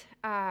 8,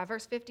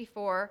 verse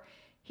 54.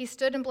 He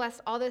stood and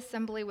blessed all the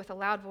assembly with a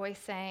loud voice,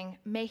 saying,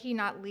 "May he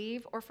not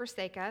leave or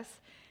forsake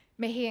us.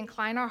 May he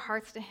incline our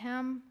hearts to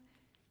him,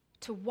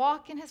 to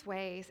walk in his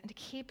ways and to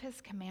keep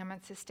his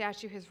commandments, his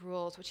statutes, his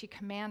rules, which he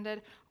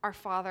commanded our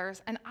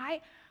fathers." And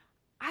I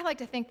like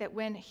to think that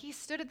when he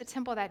stood at the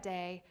temple that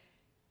day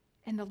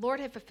and the Lord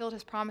had fulfilled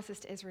his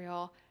promises to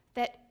Israel,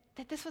 that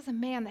this was a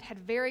man that had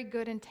very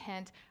good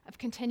intent of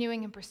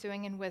continuing and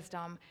pursuing in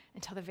wisdom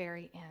until the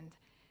very end.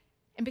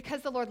 And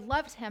because the Lord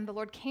loved him, the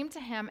Lord came to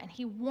him and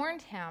he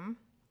warned him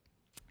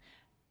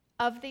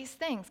of these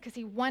things, because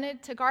he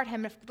wanted to guard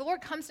him. If the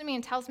Lord comes to me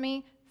and tells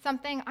me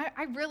something,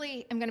 I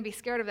really am going to be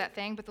scared of that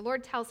thing, but the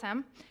Lord tells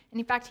him, and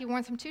in fact, he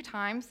warns him 2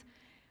 times.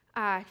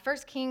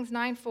 1 Kings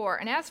 9:4,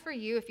 "And as for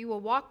you, if you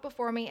will walk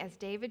before me as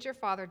David your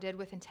father did,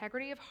 with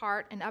integrity of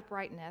heart and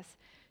uprightness,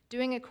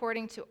 doing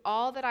according to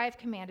all that I have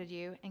commanded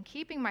you, and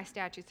keeping my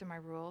statutes and my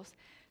rules,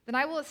 then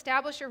I will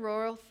establish your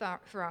royal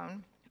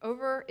throne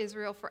over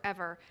Israel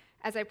forever,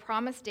 as I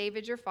promised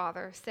David your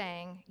father,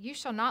 saying, you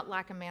shall not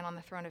lack a man on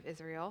the throne of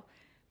Israel.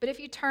 But if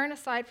you turn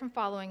aside from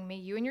following me,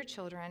 you and your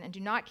children, and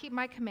do not keep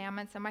my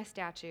commandments and my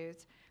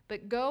statutes,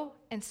 but go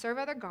and serve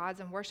other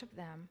gods and worship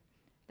them,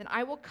 then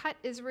I will cut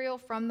Israel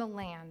from the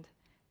land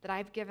that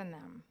I've given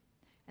them,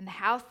 and the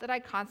house that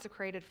I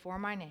consecrated for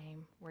my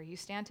name, where you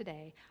stand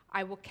today,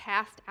 I will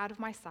cast out of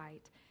my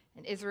sight,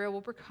 and Israel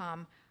will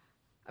become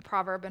a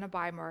proverb and a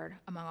byword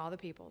among all the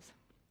peoples."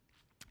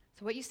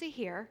 So what you see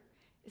here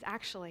is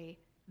actually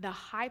the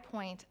high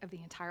point of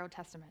the entire Old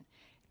Testament.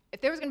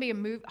 If there was going to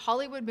be a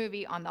Hollywood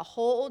movie on the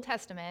whole Old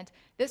Testament,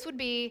 this would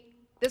be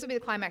the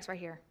climax right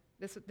here.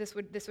 This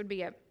would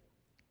be it.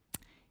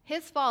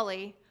 His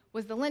folly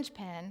was the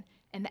linchpin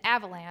and the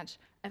avalanche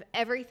of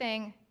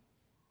everything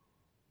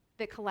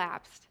that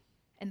collapsed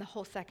in the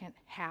whole second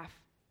half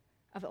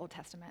of the Old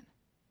Testament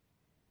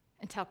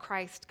until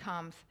Christ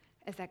comes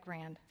as that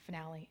grand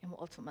finale and will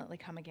ultimately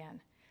come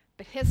again.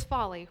 But his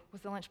folly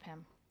was the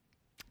linchpin,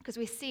 because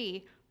we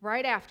see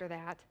right after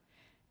that,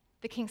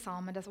 the King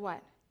Solomon does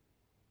what?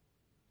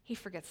 He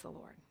forgets the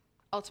Lord.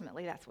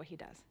 Ultimately, that's what he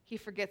does. He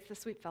forgets the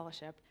sweet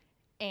fellowship,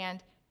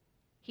 and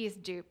he is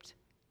duped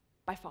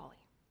by folly.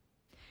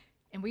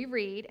 And we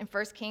read in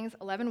 1 Kings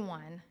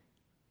 11:1,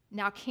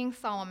 now King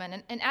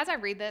Solomon, and as I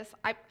read this,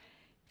 if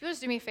you'll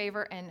just do me a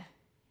favor and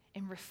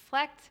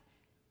reflect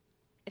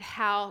at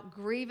how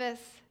grievous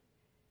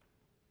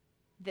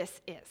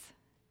this is,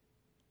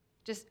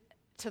 just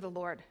to the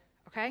Lord,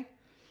 okay?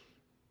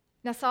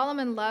 Now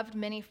Solomon loved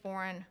many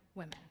foreign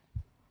women,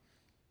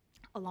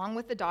 along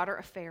with the daughter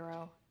of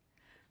Pharaoh,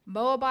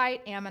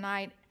 Moabite,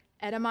 Ammonite,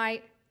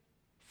 Edomite,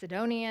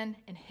 Sidonian,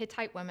 and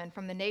Hittite women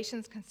from the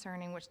nations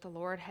concerning which the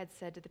Lord had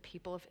said to the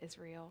people of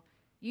Israel,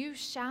 you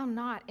shall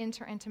not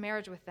enter into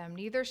marriage with them,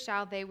 neither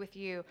shall they with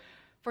you,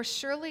 for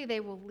surely they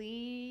will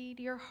lead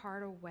your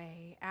heart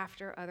away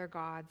after other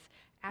gods,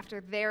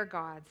 after their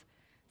gods.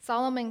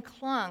 Solomon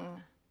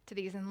clung to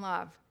these in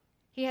love.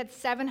 He had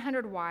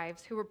 700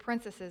 wives who were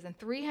princesses and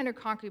 300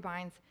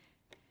 concubines,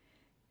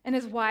 and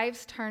his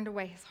wives turned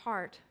away his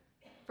heart.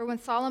 For when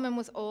Solomon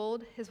was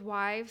old, his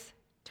wives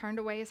turned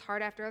away his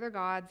heart after other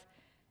gods,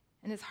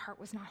 and his heart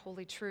was not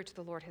wholly true to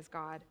the Lord his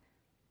God,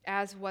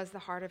 as was the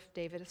heart of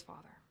David his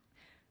father.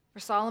 For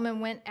Solomon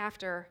went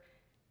after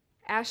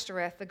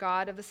Ashtoreth, the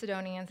god of the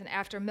Sidonians, and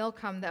after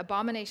Milcom, the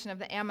abomination of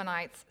the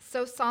Ammonites.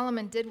 So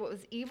Solomon did what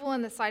was evil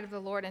in the sight of the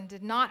Lord and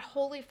did not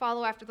wholly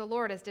follow after the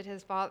Lord, as did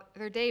his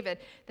father David.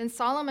 Then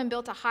Solomon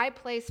built a high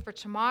place for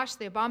Chemosh,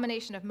 the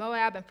abomination of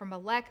Moab, and for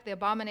Molech, the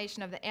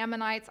abomination of the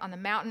Ammonites, on the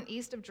mountain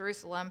east of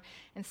Jerusalem.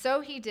 And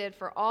so he did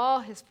for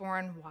all his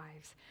foreign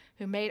wives,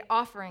 who made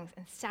offerings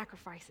and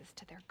sacrifices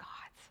to their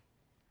gods.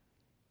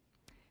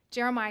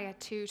 Jeremiah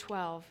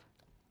 2:12.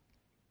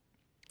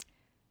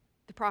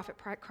 The prophet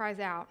cries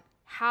out,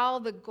 how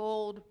the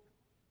gold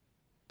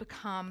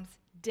becomes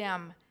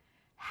dim.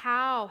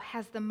 How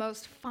has the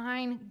most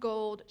fine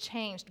gold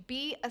changed?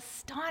 Be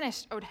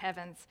astonished, O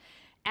heavens,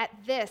 at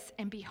this,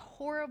 and be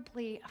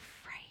horribly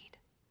afraid.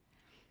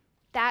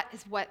 That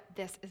is what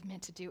this is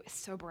meant to do, is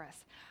sober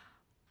us.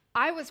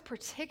 I was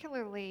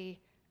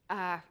particularly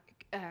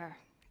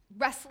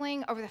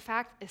wrestling over the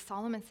fact, is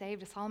Solomon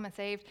saved? Is Solomon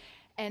saved?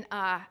 And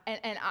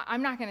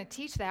I'm not going to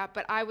teach that,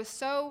 but I was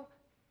so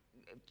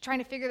trying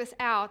to figure this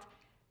out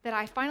that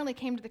I finally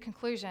came to the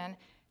conclusion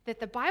that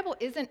the Bible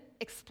isn't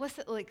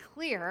explicitly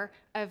clear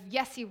of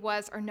yes, he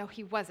was, or no,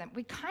 he wasn't.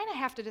 We kind of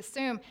have to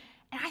assume,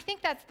 and I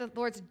think that's the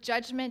Lord's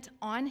judgment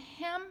on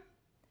him,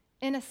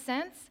 in a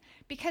sense,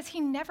 because he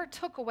never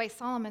took away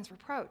Solomon's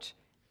reproach.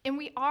 And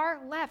we are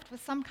left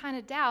with some kind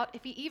of doubt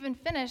if he even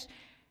finished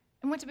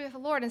and went to be with the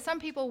Lord. And some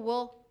people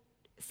will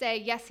say,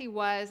 yes, he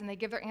was, and they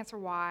give their answer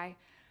why.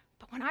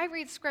 But when I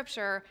read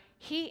Scripture,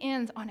 he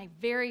ends on a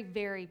very,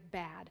 very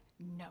bad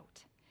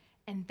note.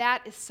 And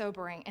that is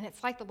sobering. And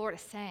it's like the Lord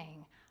is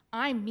saying,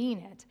 I mean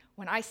it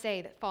when I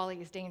say that folly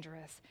is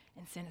dangerous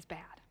and sin is bad.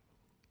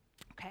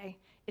 Okay?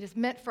 It is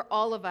meant for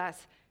all of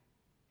us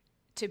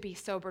to be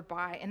sobered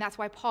by. And that's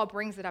why Paul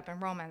brings it up in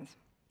Romans.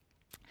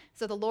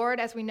 So the Lord,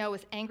 as we know,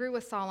 was angry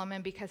with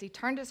Solomon because he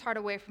turned his heart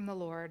away from the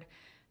Lord,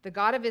 the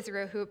God of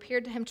Israel, who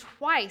appeared to him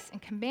twice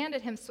and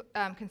commanded him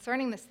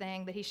concerning this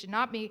thing, that he should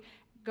not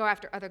go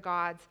after other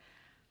gods.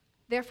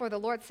 Therefore the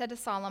Lord said to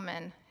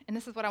Solomon, and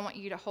this is what I want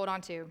you to hold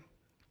on to,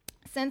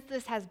 since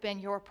this has been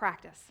your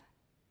practice.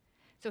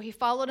 So he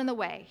followed in the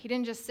way. He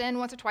didn't just sin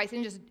once or twice.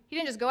 He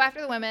didn't just go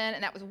after the women,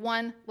 and that was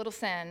one little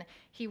sin.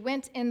 He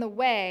went in the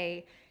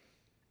way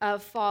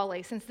of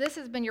folly. Since this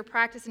has been your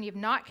practice, and you have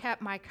not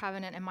kept my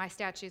covenant and my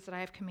statutes that I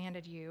have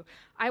commanded you,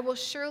 I will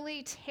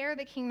surely tear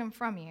the kingdom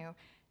from you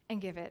and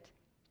give it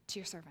to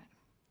your servant.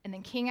 And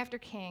then king after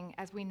king,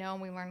 as we know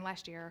and we learned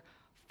last year,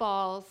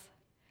 falls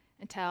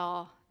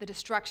until the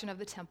destruction of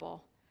the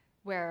temple,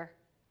 where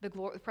the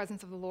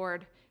presence of the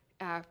Lord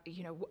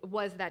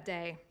was that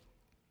day,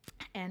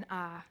 and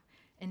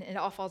it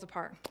all falls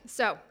apart.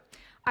 So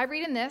I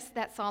read in this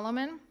that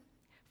Solomon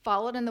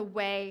followed in the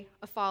way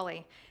of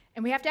folly.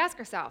 And we have to ask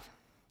ourselves,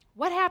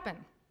 what happened?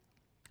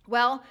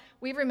 Well,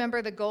 we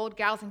remember the gold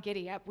gals and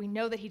giddy up. We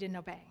know that he didn't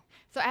obey.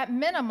 So at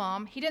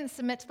minimum, he didn't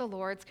submit to the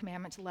Lord's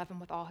commandment to love him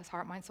with all his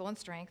heart, mind, soul, and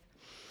strength.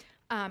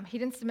 He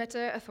didn't submit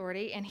to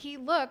authority, and he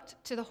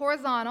looked to the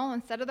horizontal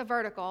instead of the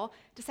vertical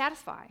to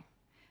satisfy.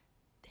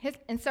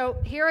 And so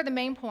here are the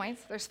main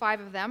points. There's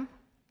 5 of them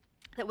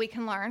that we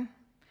can learn.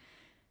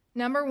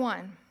 Number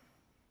 1,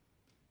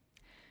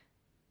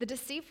 the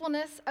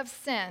deceitfulness of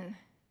sin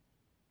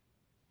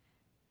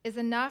is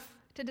enough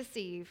to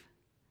deceive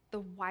the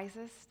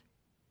wisest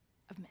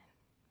of men.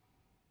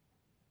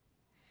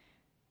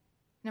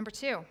 Number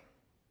 2,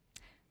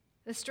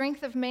 The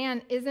strength of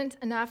man isn't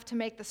enough to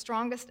make the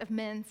strongest of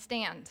men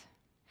stand.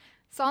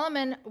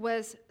 Solomon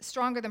was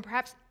stronger than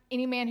perhaps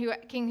any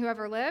king who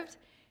ever lived.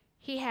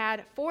 He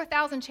had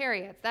 4,000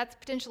 chariots. That's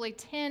potentially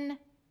 10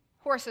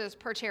 horses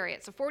per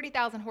chariot, so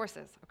 40,000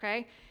 horses,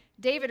 okay?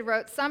 David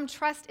wrote, "Some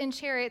trust in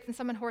chariots and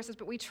some in horses,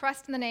 but we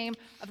trust in the name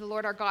of the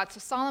Lord our God." So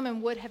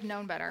Solomon would have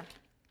known better.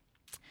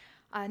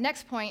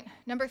 Next point,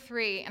 number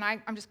 3, and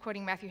I'm just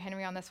quoting Matthew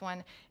Henry on this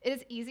one. It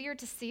is easier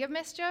to see of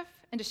mischief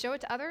and to show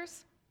it to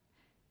others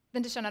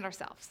than to shun it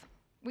ourselves.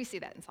 We see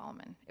that in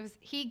Solomon.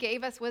 He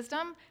gave us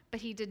wisdom,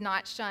 but he did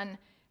not shun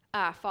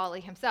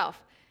folly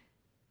himself.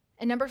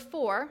 And number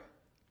 4,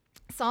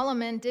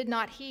 Solomon did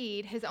not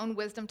heed his own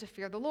wisdom to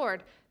fear the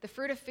Lord. The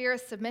fruit of fear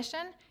is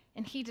submission,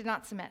 and he did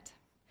not submit.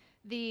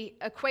 The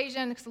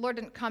equation, because the Lord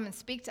didn't come and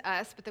speak to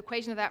us, but the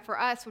equation of that for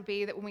us would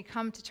be that when we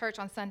come to church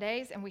on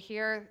Sundays and we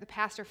hear the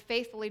pastor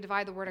faithfully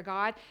divide the word of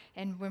God,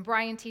 and when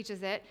Brian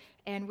teaches it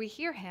and we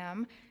hear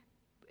him,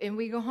 and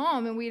we go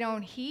home and we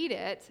don't heed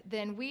it,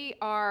 then we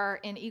are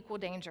in equal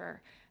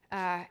danger.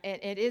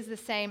 It is the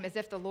same as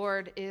if the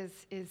Lord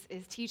is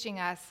teaching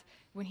us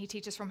when he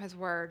teaches from his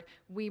word.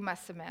 We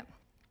must submit.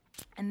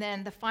 And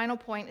then the final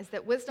point is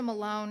that wisdom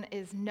alone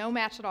is no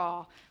match at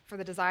all for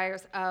the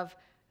desires of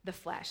the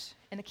flesh.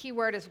 And the key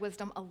word is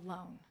wisdom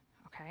alone,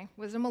 okay?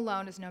 Wisdom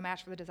alone is no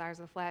match for the desires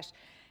of the flesh.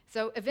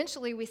 So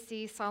eventually we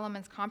see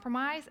Solomon's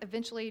compromise,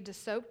 eventually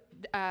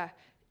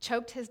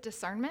choked his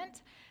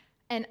discernment.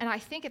 And I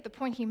think at the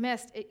point he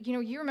missed,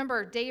 you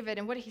remember David,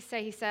 and what did he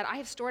say? He said, "I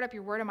have stored up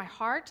your word in my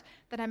heart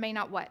that I may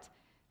not" what?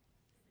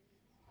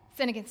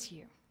 Sin against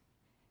you.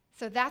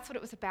 So that's what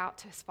it was about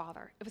to his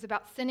father. It was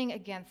about sinning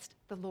against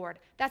the Lord.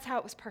 That's how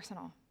it was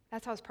personal.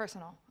 That's how it was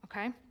personal,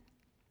 okay?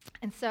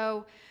 And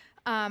so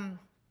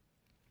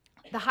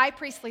the high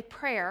priestly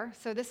prayer,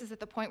 so this is at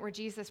the point where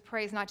Jesus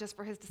prays not just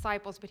for his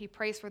disciples, but he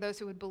prays for those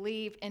who would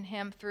believe in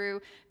him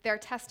through their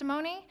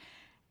testimony.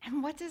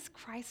 And what does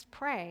Christ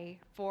pray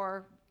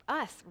for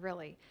us,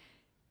 really?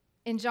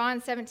 In John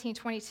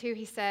 17:22,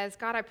 he says,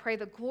 "God, I pray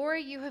the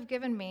glory you have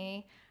given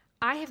me,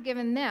 I have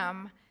given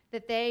them,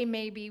 that they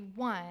may be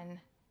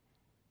one,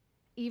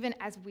 even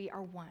as we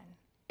are one."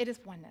 It is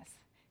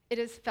oneness. It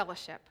is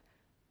fellowship.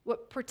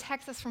 What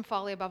protects us from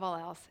folly above all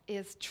else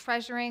is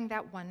treasuring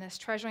that oneness,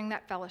 treasuring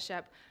that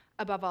fellowship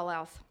above all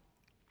else.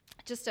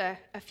 Just a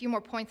few more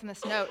points on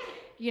this note.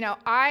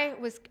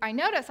 I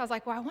noticed, I was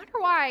like, well, I wonder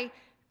why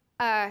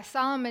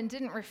Solomon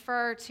didn't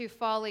refer to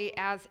folly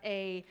as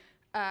a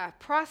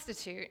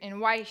prostitute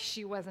and why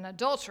she was an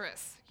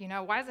adulteress.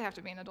 Why does it have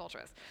to be an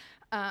adulteress?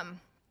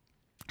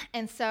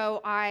 And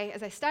so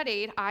as I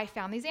studied, I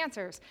found these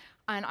answers.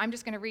 And I'm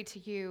just going to read to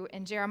you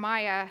in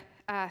Jeremiah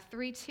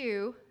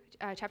 3:2.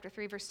 Chapter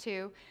 3, verse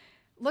 2,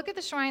 "Look at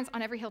the shrines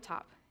on every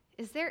hilltop.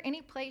 Is there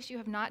any place you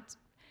have not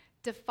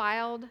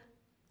defiled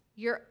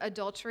your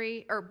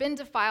adultery, or been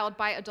defiled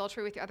by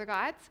adultery with your other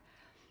gods?"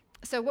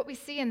 So what we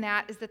see in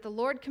that is that the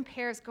Lord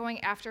compares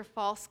going after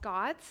false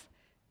gods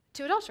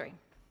to adultery.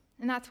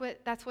 And that's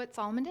what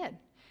Solomon did.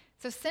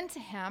 So sin to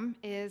him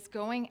is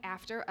going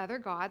after other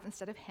gods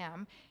instead of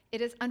him. It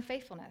is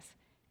unfaithfulness.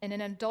 In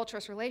an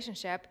adulterous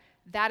relationship,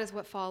 that is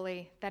what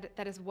folly,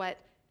 that is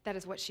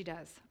what she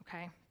does,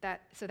 okay?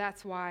 So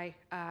that's why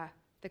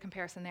the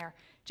comparison there.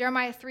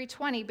 Jeremiah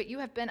 3:20, "But you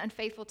have been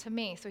unfaithful to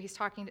me." So he's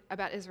talking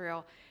about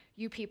Israel.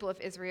 "You people of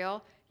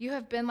Israel, you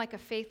have been like a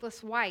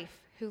faithless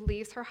wife who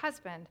leaves her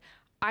husband.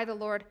 I, the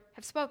Lord,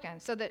 have spoken."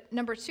 So the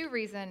number 2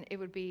 reason it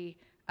would be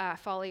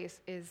folly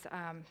is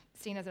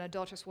seen as an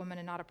adulterous woman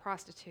and not a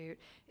prostitute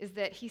is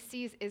that he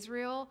sees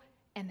Israel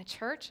and the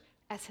church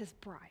as his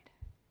bride.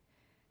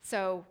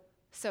 So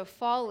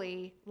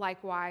folly,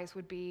 likewise,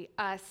 would be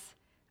us.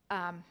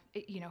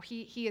 We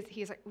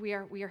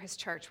are his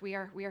church. We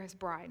are his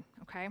bride.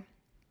 Okay.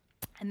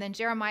 And then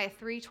Jeremiah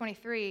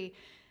 3:23,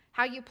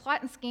 "How you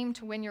plot and scheme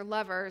to win your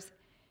lovers,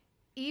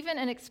 even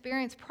an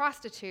experienced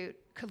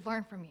prostitute could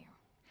learn from you."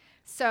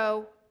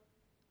 So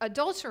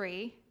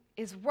adultery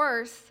is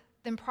worse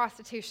than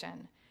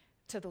prostitution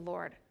to the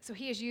Lord. So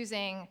he is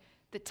using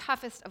the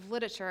toughest of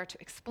literature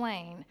to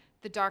explain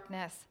the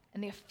darkness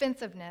and the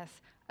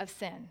offensiveness of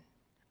sin,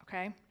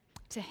 okay,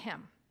 to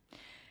him.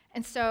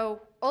 And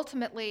so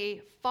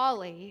ultimately,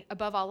 folly,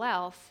 above all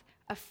else,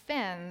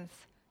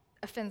 offends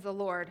the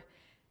Lord.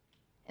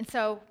 And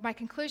so my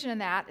conclusion in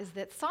that is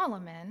that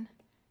Solomon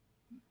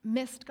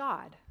missed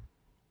God.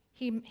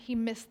 He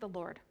missed the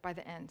Lord by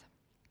the end.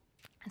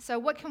 And so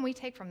what can we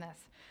take from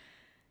this?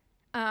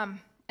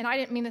 And I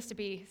didn't mean this to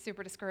be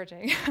super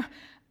discouraging.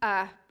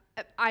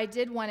 I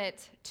did want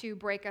it to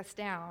break us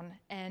down.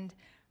 And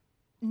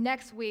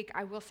next week,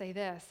 I will say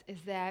this,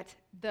 is that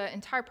the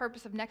entire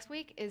purpose of next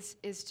week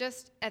is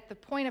just at the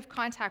point of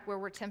contact where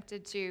we're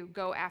tempted to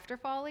go after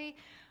folly.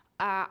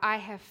 I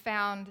have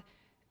found,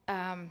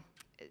 we're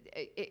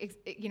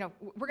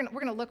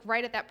gonna look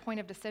right at that point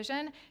of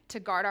decision to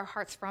guard our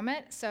hearts from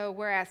it. So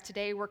whereas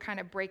today we're kind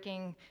of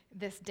breaking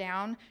this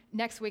down,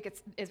 next week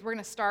we're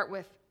gonna start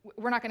with,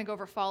 we're not gonna go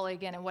over folly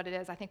again and what it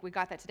is. I think we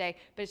got that today,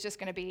 but it's just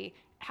gonna be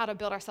how to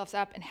build ourselves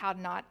up and how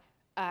to not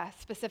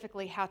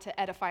specifically how to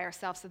edify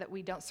ourselves so that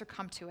we don't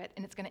succumb to it,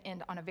 and it's going to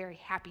end on a very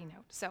happy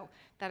note. So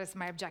that is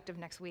my objective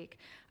next week.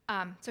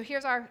 So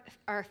here's our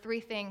four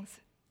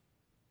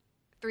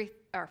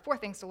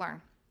things to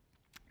learn.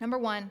 Number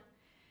one,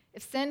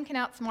 if sin can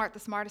outsmart the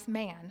smartest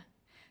man,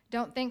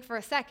 don't think for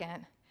a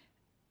second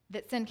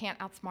that sin can't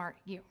outsmart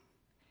you.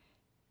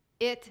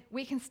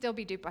 We can still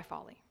be duped by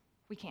folly.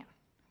 We can,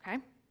 okay?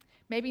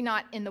 Maybe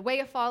not in the way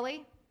of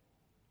folly.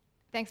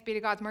 Thanks be to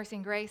God's mercy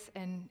and grace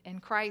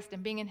and Christ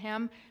and being in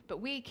him, but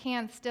we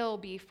can still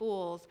be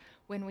fools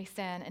when we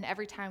sin, and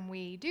every time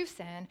we do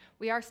sin,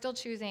 we are still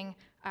choosing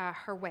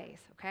her ways,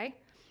 okay?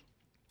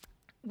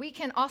 We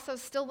can also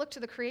still look to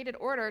the created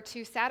order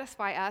to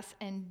satisfy us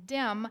and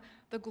dim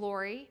the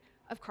glory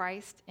of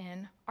Christ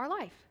in our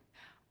life.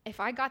 If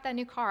I got that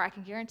new car, I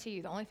can guarantee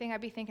you the only thing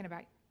I'd be thinking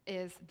about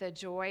is the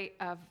joy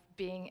of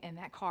being in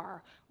that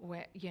car.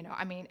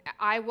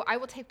 I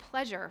will take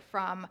pleasure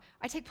from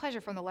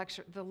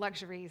the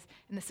luxuries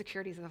and the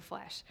securities of the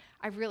flesh.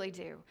 I really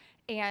do.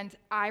 And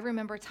I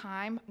remember a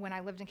time when I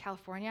lived in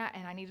California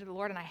and I needed the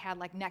Lord and I had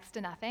like next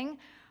to nothing.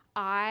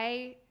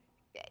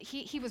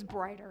 He was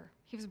brighter.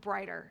 He was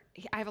brighter.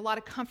 I have a lot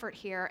of comfort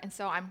here, and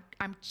so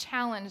I'm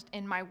challenged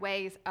in my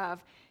ways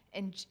of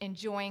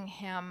enjoying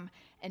him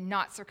and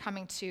not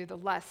succumbing to the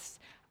lusts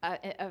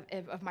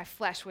of my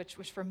flesh,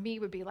 which for me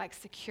would be like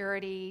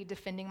security,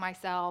 defending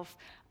myself,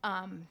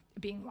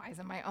 being wise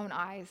in my own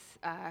eyes,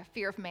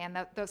 fear of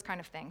man, those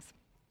kind of things.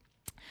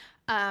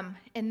 And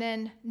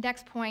then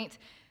next point,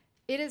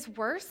 it is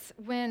worse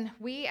when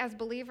we as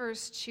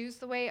believers choose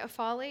the way of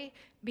folly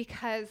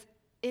because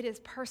it is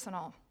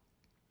personal.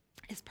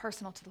 It's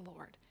personal to the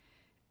Lord.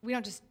 We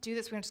don't just do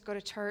this. We don't just go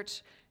to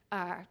church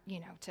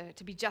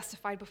to be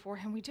justified before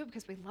him. We do it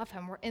because we love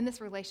him. We're in this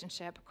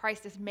relationship.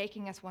 Christ is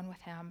making us one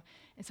with him.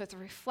 And so it's a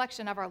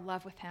reflection of our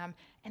love with him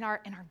and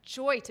our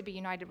joy to be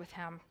united with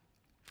him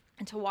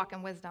and to walk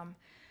in wisdom.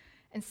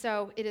 And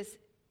so it is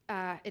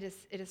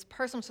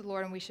personal to the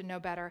Lord, and we should know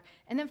better.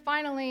 And then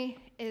finally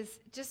is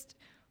just,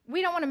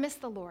 we don't want to miss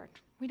the Lord.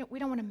 We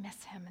don't want to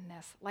miss him in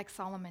this like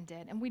Solomon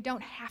did. And we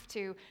don't have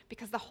to,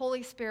 because the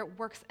Holy Spirit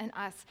works in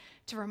us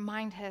to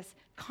remind us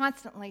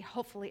constantly,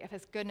 hopefully, of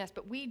his goodness.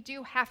 But we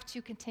do have to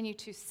continue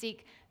to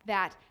seek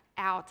that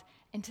out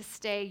and to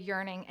stay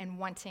yearning and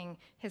wanting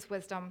his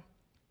wisdom.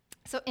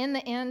 So in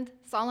the end,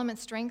 Solomon's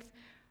strength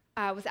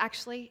was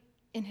actually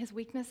in his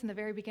weakness in the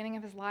very beginning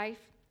of his life.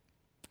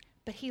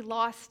 But he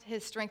lost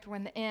his strength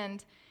when in the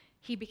end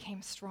he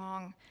became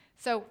strong.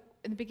 So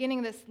in the beginning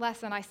of this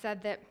lesson, I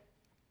said that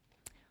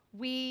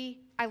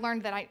I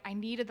learned that I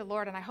needed the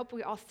Lord, and I hope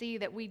we all see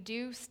that we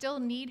do still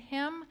need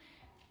him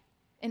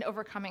in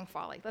overcoming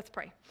folly. Let's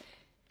pray.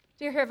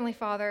 Dear Heavenly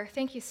Father,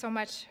 thank you so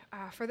much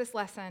for this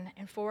lesson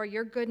and for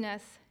your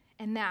goodness,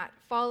 and that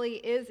folly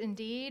is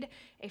indeed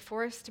a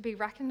force to be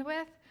reckoned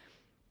with.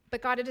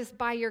 But God, it is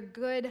by your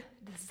good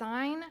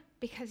design,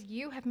 because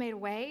you have made a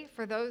way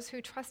for those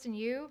who trust in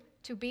you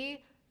to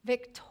be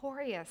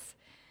victorious.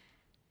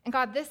 And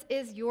God, this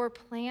is your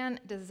plan,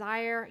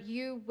 desire.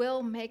 You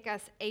will make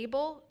us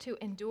able to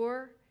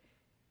endure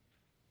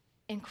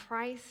in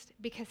Christ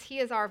because he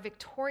is our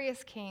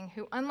victorious King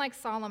who, unlike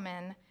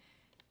Solomon,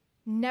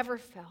 never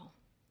fell.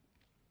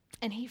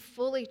 And he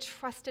fully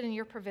trusted in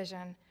your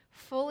provision,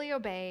 fully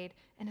obeyed,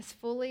 and is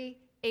fully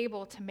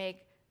able to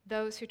make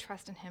those who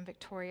trust in him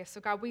victorious.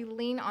 So God, we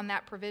lean on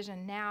that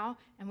provision now,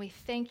 and we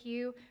thank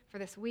you for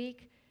this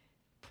week.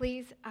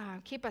 Please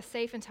keep us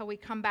safe until we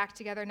come back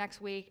together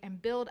next week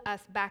and build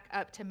us back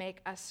up to make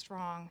us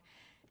strong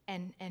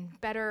and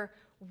better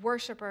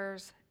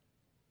worshipers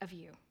of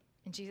you.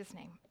 In Jesus'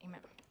 name,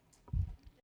 amen.